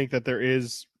do think that there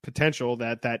is potential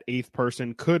that 8th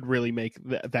person could really make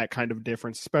that kind of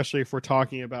difference, especially if we're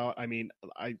talking about,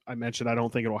 I mentioned I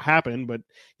don't think it'll happen, but,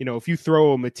 if you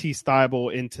throw a Matisse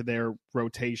Thybulle into their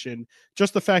rotation,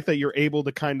 just the fact that you're able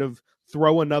to kind of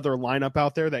throw another lineup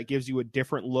out there that gives you a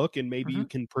different look, and maybe you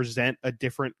can present a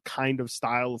different kind of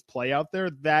style of play out there,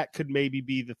 that could maybe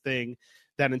be the thing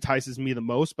that entices me the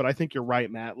most. But I think you're right,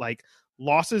 Matt. Like,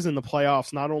 losses in the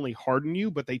playoffs not only harden you,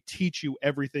 but they teach you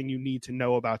everything you need to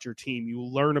know about your team. You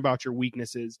learn about your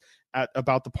weaknesses,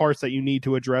 about the parts that you need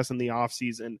to address in the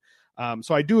offseason.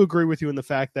 So I do agree with you in the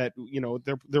fact that,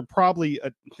 they're probably,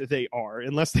 they are,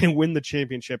 unless they win the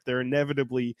championship, they're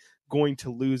inevitably going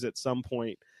to lose at some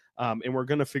point. And we're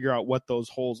going to figure out what those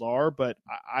holes are. But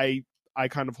I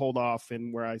kind of hold off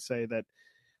in where I say that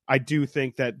I do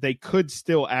think that they could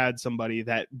still add somebody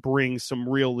that brings some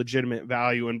real legitimate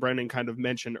value. And Brendan kind of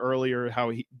mentioned earlier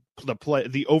how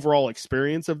the overall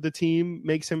experience of the team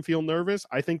makes him feel nervous.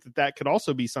 I think that could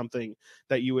also be something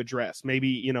that you address.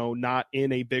 Maybe, not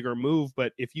in a bigger move,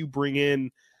 but if you bring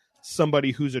in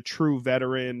somebody who's a true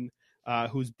veteran,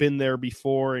 who's been there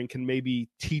before and can maybe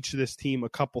teach this team a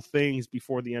couple things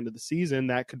before the end of the season,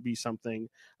 that could be something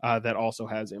that also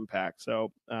has impact.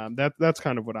 So that's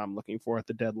kind of what I'm looking for at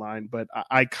the deadline. But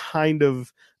I kind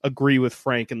of agree with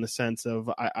Frank in the sense of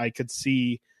I could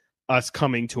see us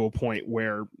coming to a point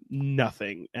where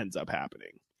nothing ends up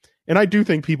happening. And I do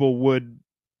think people would,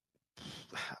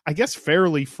 I guess,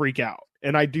 fairly freak out.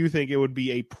 And I do think it would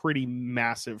be a pretty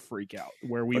massive freak out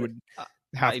where we would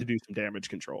have to do some damage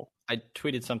control. I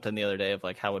tweeted something the other day of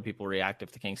like, how would people react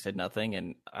if the Kings did nothing?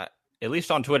 And at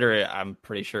least on Twitter, I'm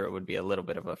pretty sure it would be a little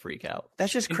bit of a freak out.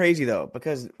 That's just crazy though,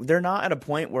 because they're not at a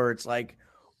point where it's like,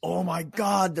 oh my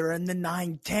God, they're in the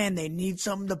 9-10. They need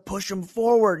something to push them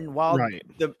forward. And while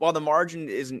the margin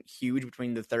isn't huge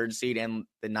between the 3rd seed and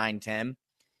the 9-10,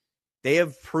 they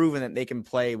have proven that they can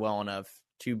play well enough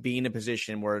to be in a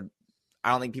position where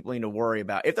I don't think people need to worry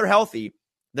about. If they're healthy,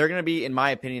 they're going to be, in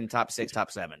my opinion, top 6, top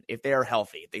 7. If they are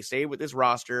healthy, if they stay with this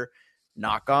roster,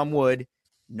 knock on wood,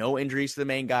 no injuries to the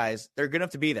main guys. They're good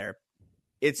enough to be there.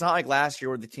 It's not like last year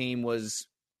where the team was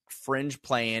fringe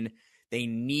playing. They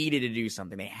needed to do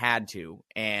something. They had to,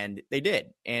 and they did.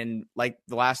 And like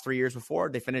the last 3 years before,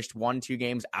 they finished 1-2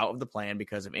 games out of the plan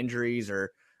because of injuries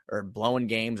or blowing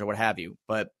games or what have you.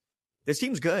 But this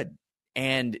team's good.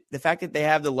 And the fact that they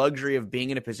have the luxury of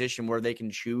being in a position where they can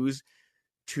choose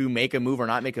to make a move or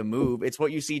not make a move, it's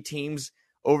what you see teams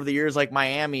over the years like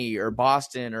Miami or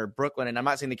Boston or Brooklyn. And I'm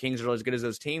not saying the Kings are as good as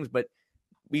those teams, but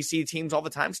we see teams all the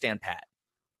time stand pat.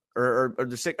 Or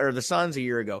the Suns a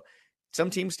year ago. Some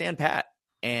teams stand pat.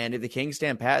 And if the Kings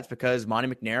stand pat, it's because Monte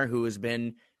McNair, who has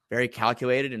been very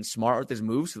calculated and smart with his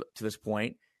moves to this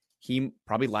point, he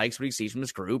probably likes what he sees from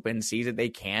this group and sees that they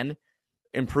can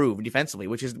improve defensively,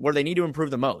 which is where they need to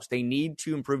improve the most. They need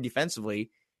to improve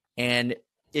defensively. And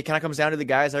it kind of comes down to the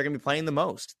guys that are going to be playing the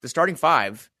most. The starting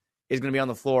five is going to be on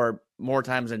the floor more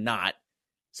times than not,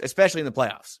 especially in the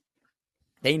playoffs.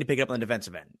 They need to pick it up on the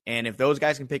defensive end. And if those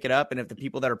guys can pick it up, and if the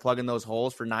people that are plugging those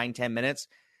holes for 9-10 minutes,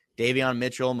 Davion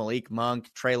Mitchell, Malik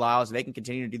Monk, Trey Lyles, they can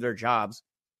continue to do their jobs,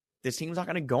 this team's not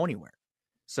going to go anywhere.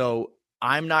 So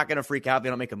I'm not going to freak out if they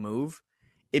don't make a move.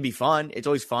 It'd be fun. It's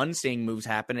always fun seeing moves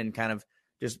happen and kind of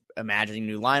just imagining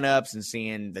new lineups and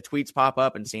seeing the tweets pop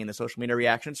up and seeing the social media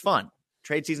reaction. It's fun.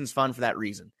 Trade season's fun for that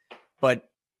reason. But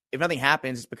if nothing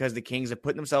happens, it's because the Kings have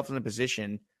put themselves in a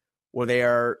position where they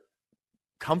are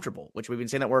comfortable, which we've been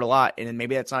saying that word a lot, and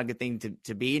maybe that's not a good thing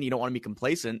to be, and you don't want to be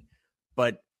complacent,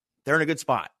 but they're in a good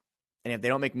spot. And if they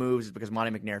don't make moves, it's because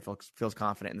Monte McNair feels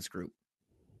confident in this group.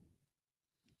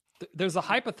 There's a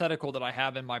hypothetical that I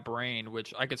have in my brain,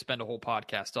 which I could spend a whole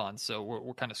podcast on, so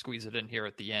we'll kind of squeeze it in here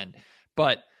at the end.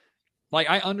 But like,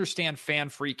 I understand fan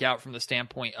freak out from the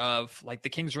standpoint of like, the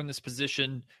Kings are in this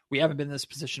position. We haven't been in this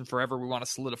position forever. We want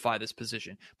to solidify this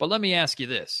position. But let me ask you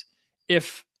this.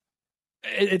 If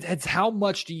it's how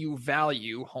much do you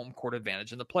value home court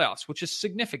advantage in the playoffs, which is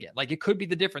significant. Like, it could be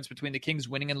the difference between the Kings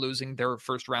winning and losing their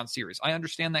first round series. I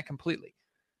understand that completely.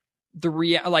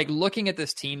 Like, looking at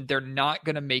this team, they're not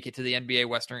going to make it to the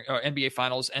NBA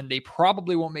Finals, and they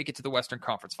probably won't make it to the Western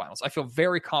Conference Finals. I feel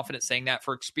very confident saying that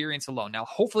for experience alone. Now,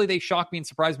 hopefully they shock me and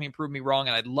surprise me and prove me wrong,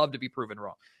 and I'd love to be proven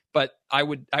wrong. But I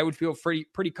would feel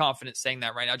pretty confident saying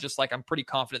that right now, just like I'm pretty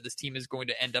confident this team is going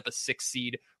to end up a 6th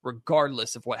seed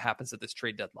regardless of what happens at this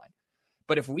trade deadline.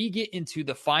 But if we get into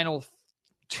the final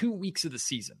 2 weeks of the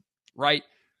season, right,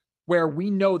 where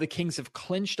we know the Kings have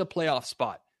clinched a playoff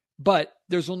spot, but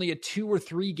there's only a 2 or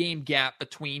 3 game gap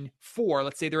between 4,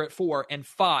 let's say they're at 4, and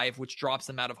 5, which drops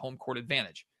them out of home court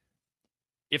advantage.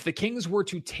 If the Kings were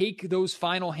to take those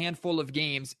final handful of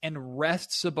games and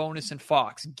rest Sabonis and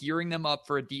Fox, gearing them up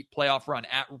for a deep playoff run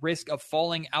at risk of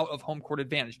falling out of home court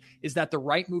advantage, is that the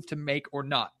right move to make or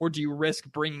not? Or do you risk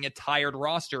bringing a tired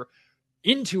roster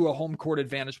into a home court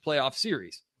advantage playoff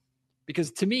series?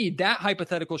 Because to me, that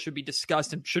hypothetical should be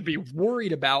discussed and should be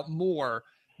worried about more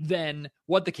than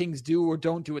what the Kings do or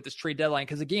don't do at this trade deadline.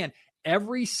 Because again,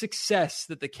 every success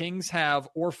that the Kings have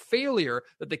or failure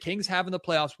that the Kings have in the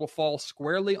playoffs will fall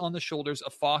squarely on the shoulders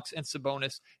of Fox and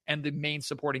Sabonis and the main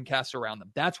supporting cast around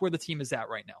them. That's where the team is at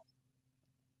right now.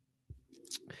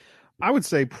 I would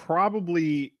say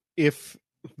probably if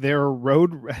their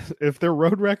road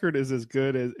record is as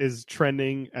good as is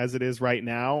trending as it is right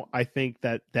now, I think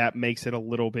that makes it a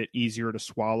little bit easier to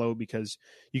swallow, because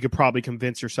you could probably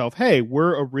convince yourself, hey,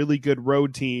 we're a really good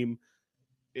road team.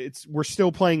 We're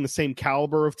still playing the same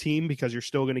caliber of team because you're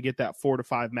still going to get that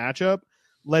 4-5 matchup.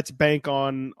 Let's bank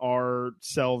on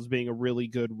ourselves being a really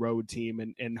good road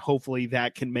team, and hopefully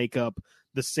that can make up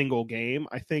the single game.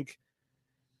 I think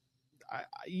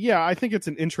it's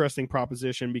an interesting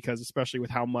proposition, because especially with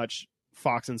how much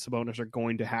Fox and Sabonis are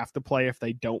going to have to play if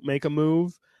they don't make a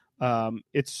move,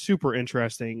 it's super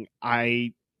interesting.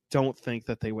 I don't think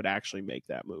that they would actually make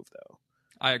that move, though.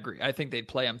 I agree. I think they'd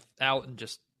play them out and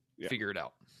just figure it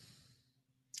out.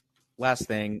 Last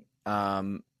thing,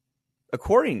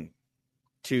 according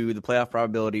to the playoff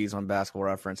probabilities on Basketball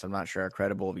Reference, I'm not sure how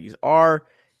credible these are.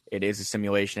 It is a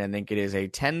simulation. I think it is a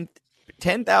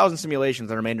 10,000 simulations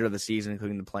the remainder of the season,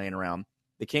 including the play-in round.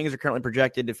 The Kings are currently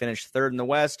projected to finish 3rd in the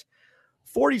West,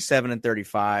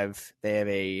 47-35. They have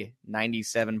a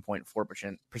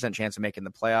 97.4% chance of making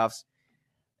the playoffs.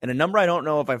 And a number I don't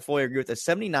know if I fully agree with, a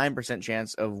 79%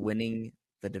 chance of winning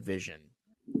the division.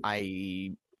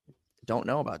 I don't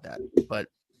know about that, but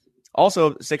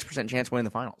also 6% chance winning the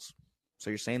finals.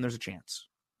 So you're saying there's a chance.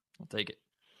 I'll take it.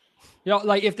 You know,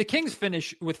 like, if the Kings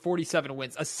finish with 47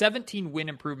 wins, a 17 win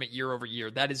improvement year over year,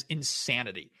 that is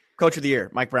insanity. Coach of the year,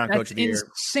 Mike Brown, Coach of the year.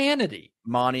 Insanity.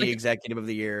 Monty, Executive of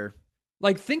the Year.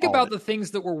 Like, think about the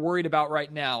things that we're worried about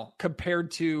right now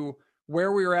compared to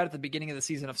where we were at the beginning of the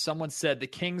season if someone said the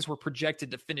Kings were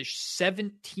projected to finish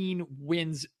 17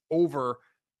 wins over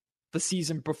the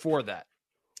season before that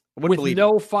with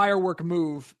no firework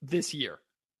move this year.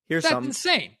 That's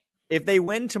insane. If they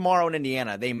win tomorrow in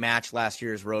Indiana, they match last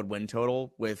year's road win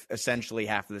total with essentially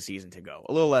half of the season to go.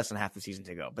 A little less than half the season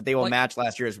to go. But they will match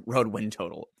last year's road win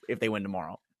total if they win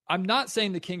tomorrow. I'm not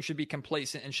saying the Kings should be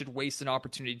complacent and should waste an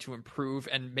opportunity to improve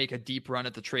and make a deep run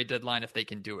at the trade deadline if they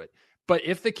can do it. But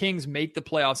if the Kings make the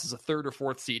playoffs as a 3rd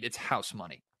or 4th seed, it's house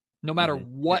money. No matter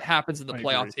what happens in the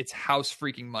playoffs, it's house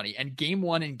freaking money. And game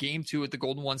 1 and game 2 at the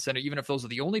Golden One Center, even if those are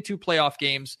the only 2 playoff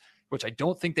games, which I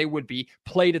don't think they would be,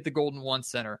 played at the Golden One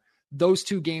Center, those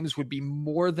 2 games would be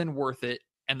more than worth it,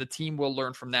 and the team will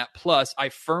learn from that. Plus, I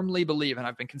firmly believe, and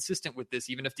I've been consistent with this,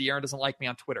 even if De'Aaron doesn't like me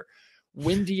on Twitter,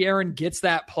 when De'Aaron gets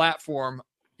that platform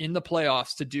in the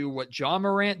playoffs to do what John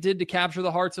Morant did to capture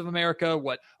the hearts of America,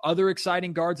 what other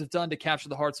exciting guards have done to capture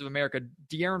the hearts of America,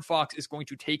 De'Aaron Fox is going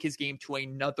to take his game to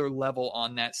another level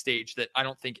on that stage that I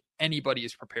don't think anybody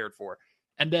is prepared for.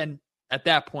 And then at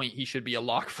that point, he should be a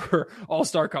lock for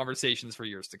all-star conversations for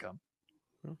years to come.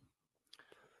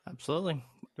 Absolutely.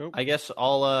 Nope. I guess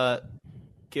I'll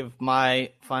give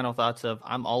my final thoughts of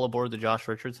I'm all aboard the Josh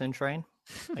Richardson train.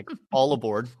 Like all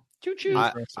aboard. Choo-choo.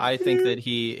 I think that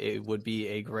he would be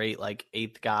a great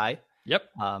 8th guy. Yep.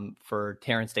 For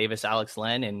Terrence Davis, Alex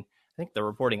Len, and I think the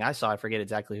reporting I saw, I forget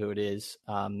exactly who it is,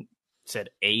 said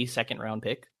a 2nd round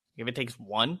pick. If it takes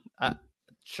 1,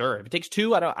 sure. If it takes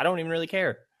 2, I don't even really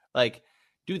care.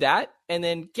 Do that and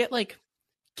then get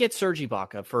Serge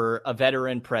Ibaka for a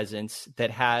veteran presence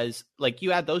that has,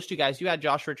 you add those 2 guys, you add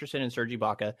Josh Richardson and Serge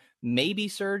Ibaka. Maybe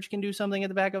Serge can do something at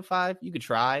the back of 5. You could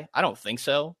try. I don't think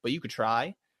so, but you could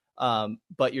try.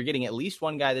 But you're getting at least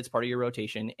 1 guy that's part of your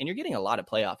rotation, and you're getting a lot of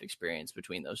playoff experience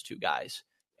between those 2 guys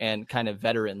and kind of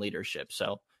veteran leadership.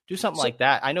 So do something like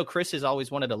that. I know Chris has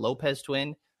always wanted a Lopez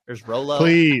twin. There's Rolo.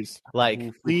 Please.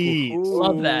 Please.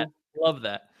 Love that. Love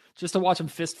that. Just to watch him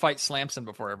fist fight Slamson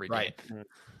before every game. Right.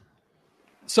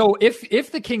 So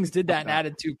if the Kings did that and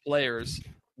added 2 players,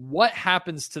 what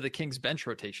happens to the Kings bench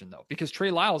rotation though? Because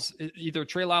either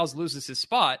Trey Lyles loses his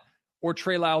spot or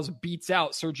Trey Lyles beats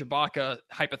out Serge Ibaka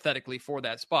hypothetically for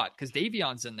that spot. Because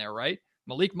Davion's in there, right?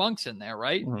 Malik Monk's in there,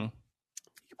 right? Mm-hmm.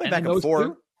 You play back and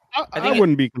forth. I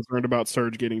wouldn't be concerned about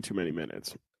Serge getting too many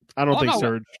minutes. I don't think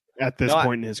Serge at this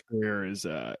point in his career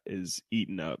is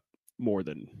eating up more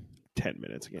than 10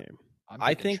 minutes a game.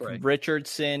 I think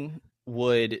Richardson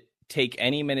would take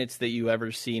any minutes that you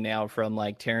ever see now from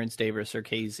Terrence Davis or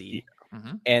KZ,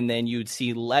 and then you'd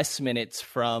see less minutes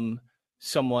from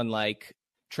someone like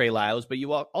Trey Lyles, but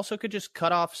you also could just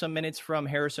cut off some minutes from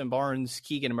Harrison Barnes,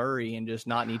 Keegan Murray, and just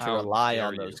not need to rely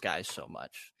on those guys so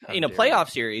much. In a playoff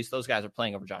series, those guys are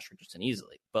playing over Josh Richardson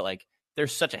easily, but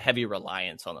there's such a heavy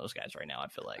reliance on those guys right now, I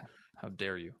feel like. How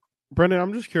dare you? Brendan,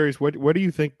 I'm just curious, what do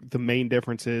you think the main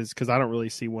difference is? Because I don't really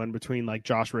see one between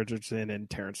Josh Richardson and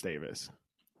Terrence Davis.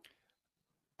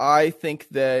 I think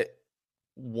that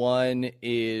one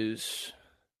is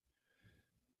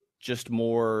just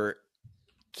more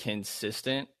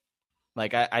consistent.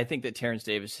 I think that Terrence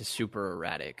Davis is super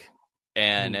erratic,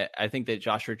 and I think that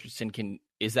Josh Richardson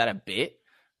is that a bit,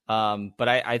 but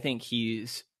I think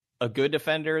he's a good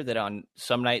defender that on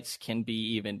some nights can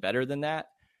be even better than that,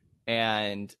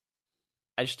 and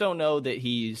I just don't know that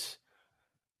he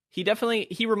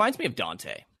reminds me of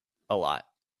Dante a lot.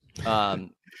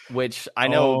 Which I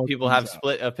know people have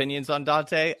split opinions on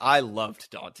Dante. I loved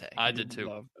Dante. I did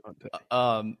too.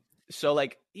 So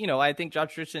I think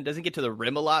Josh Richardson doesn't get to the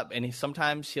rim a lot, and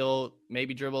sometimes he'll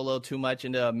maybe dribble a little too much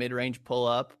into a mid-range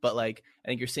pull-up. But I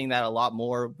think you're seeing that a lot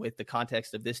more with the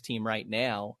context of this team right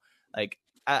now.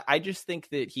 I just think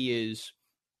that he is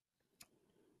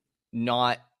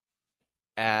not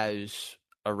as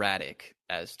erratic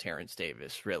as Terrence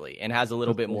Davis, really, and has a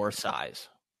little bit more size.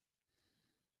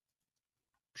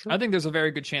 Sure. I think there's a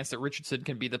very good chance that Richardson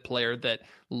can be the player that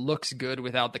looks good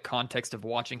without the context of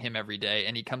watching him every day.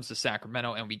 And he comes to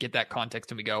Sacramento and we get that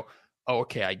context and we go, oh,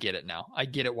 okay, I get it now. I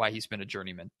get it why he's been a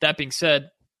journeyman. That being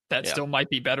said, that still might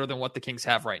be better than what the Kings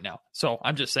have right now. So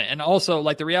I'm just saying. And also,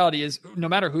 the reality is, no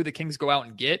matter who the Kings go out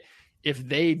and get, if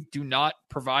they do not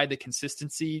provide the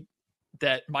consistency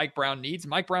that Mike Brown needs,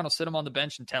 Mike Brown will sit him on the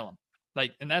bench and tell him.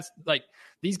 And that's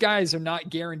these guys are not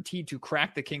guaranteed to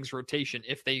crack the Kings rotation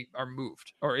if they are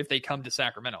moved or if they come to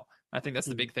Sacramento. I think that's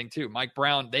the big thing too. Mike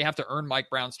Brown, they have to earn Mike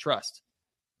Brown's trust.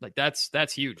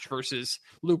 That's huge versus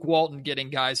Luke Walton getting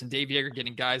guys and Dave Yeager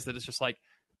getting guys that is just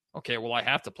okay, well, I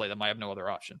have to play them. I have no other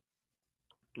option.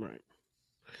 Right.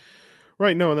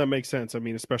 Right. No, that makes sense. I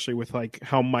mean, especially with like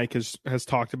how Mike has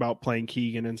talked about playing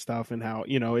Keegan and stuff, and how,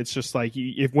 it's just like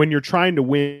if when you're trying to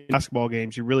win basketball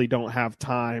games, you really don't have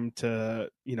time to,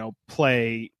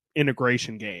 play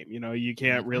integration game. You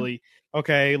can't really,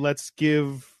 okay, let's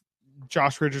give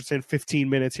Josh Richardson 15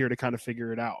 minutes here to kind of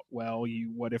figure it out. Well,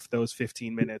 what if those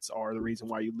 15 minutes are the reason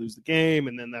why you lose the game,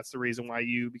 and then that's the reason why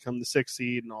you become the 6th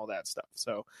seed and all that stuff.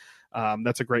 So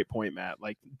that's a great point, Matt.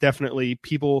 Like, definitely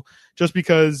people, just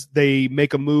because they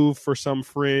make a move for some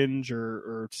fringe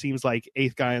or seems like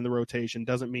 8th guy in the rotation,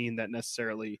 doesn't mean that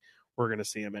necessarily we're going to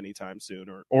see him anytime soon,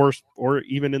 or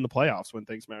even in the playoffs when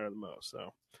things matter the most.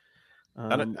 So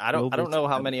I don't know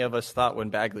how many of us thought when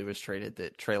Bagley was traded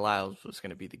that Trey Lyles was going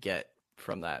to be the get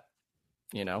from that.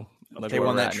 They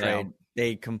won that trade. Now.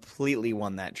 They completely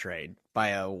won that trade by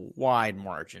a wide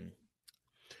margin.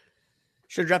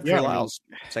 Should have drafted Trey Lyles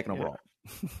second overall.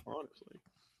 Honestly.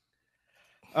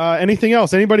 Anything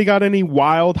else? Anybody got any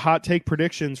wild hot take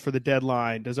predictions for the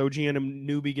deadline? Does OG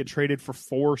Anunoby get traded for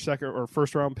 4 second or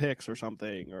first round picks or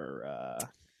something? Or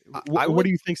what do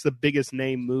you think's the biggest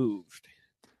name moved?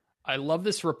 I love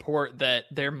this report that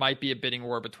there might be a bidding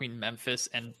war between Memphis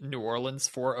and New Orleans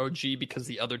for OG because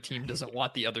the other team doesn't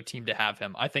want the other team to have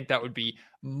him. I think that would be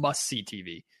must-see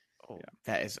TV. Oh, yeah.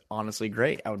 That is honestly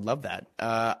great. I would love that.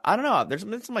 I don't know. There's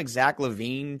been some like Zach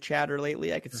LaVine chatter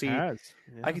lately. I could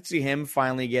see him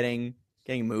finally getting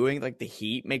moving. Like the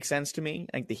Heat makes sense to me.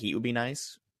 I think the Heat would be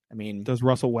nice. I mean, does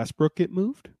Russell Westbrook get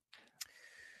moved?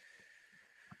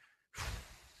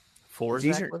 For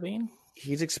Zach LaVine?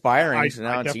 He's expiring, so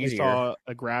now I it's easier. I saw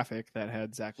a graphic that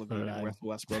had Zach LaVine and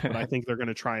Westbrook, but I think they're going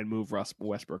to try and move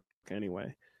Westbrook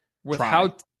anyway. With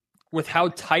how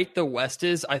tight the West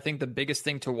is, I think the biggest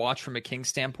thing to watch from a Kings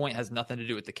standpoint has nothing to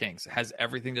do with the Kings. It has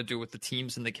everything to do with the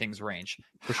teams in the Kings range.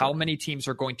 How many teams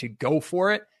are going to go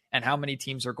for it, and how many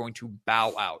teams are going to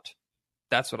bow out?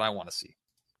 That's what I want to see.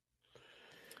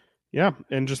 Yeah,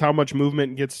 and just how much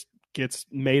movement gets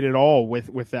made at all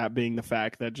with that being the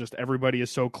fact that just everybody is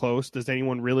so close. Does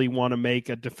anyone really want to make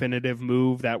a definitive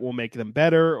move that will make them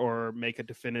better, or make a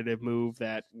definitive move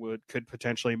that could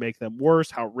potentially make them worse?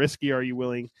 How risky are you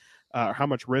willing? How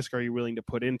much risk are you willing to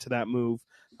put into that move?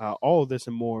 All of this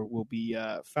and more will be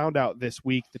found out this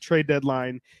week. The trade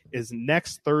deadline is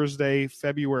next Thursday,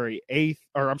 February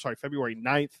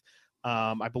 9th.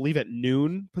 I believe at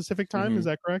noon Pacific time. Mm-hmm. Is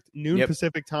that correct? Noon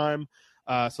Pacific time.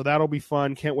 So that'll be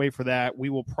fun. Can't wait for that. We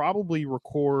will probably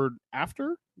record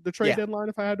after the trade deadline,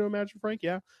 if I had to imagine, Frank.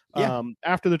 Yeah.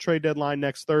 After the trade deadline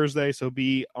next Thursday. So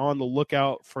be on the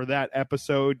lookout for that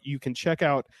episode. You can check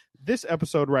out this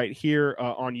episode right here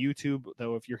on YouTube,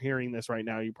 though if you're hearing this right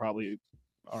now, you probably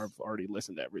are already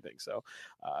listened to everything. So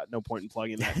no point in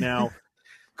plugging that now.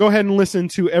 Go ahead and listen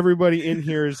to everybody in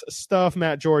here's stuff.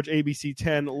 Matt George, ABC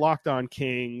 10, Locked On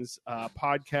Kings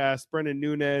podcast, Brendan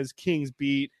Nunez, Kings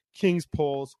Beat, Kings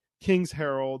Pulse, Kings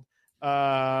Herald.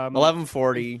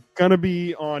 1140. Gonna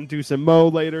be on Deuce and Mo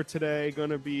later today.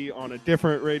 Gonna be on a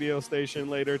different radio station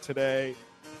later today.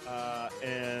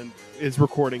 And is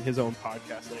recording his own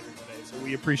podcast later today. So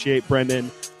we appreciate Brendan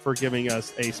for giving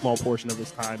us a small portion of his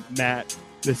time. Matt,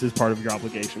 this is part of your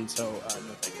obligation, so no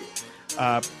thank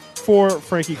you. For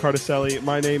Frankie Cardicelli,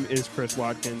 my name is Chris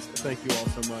Watkins. Thank you all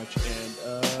so much,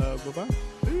 and bye-bye.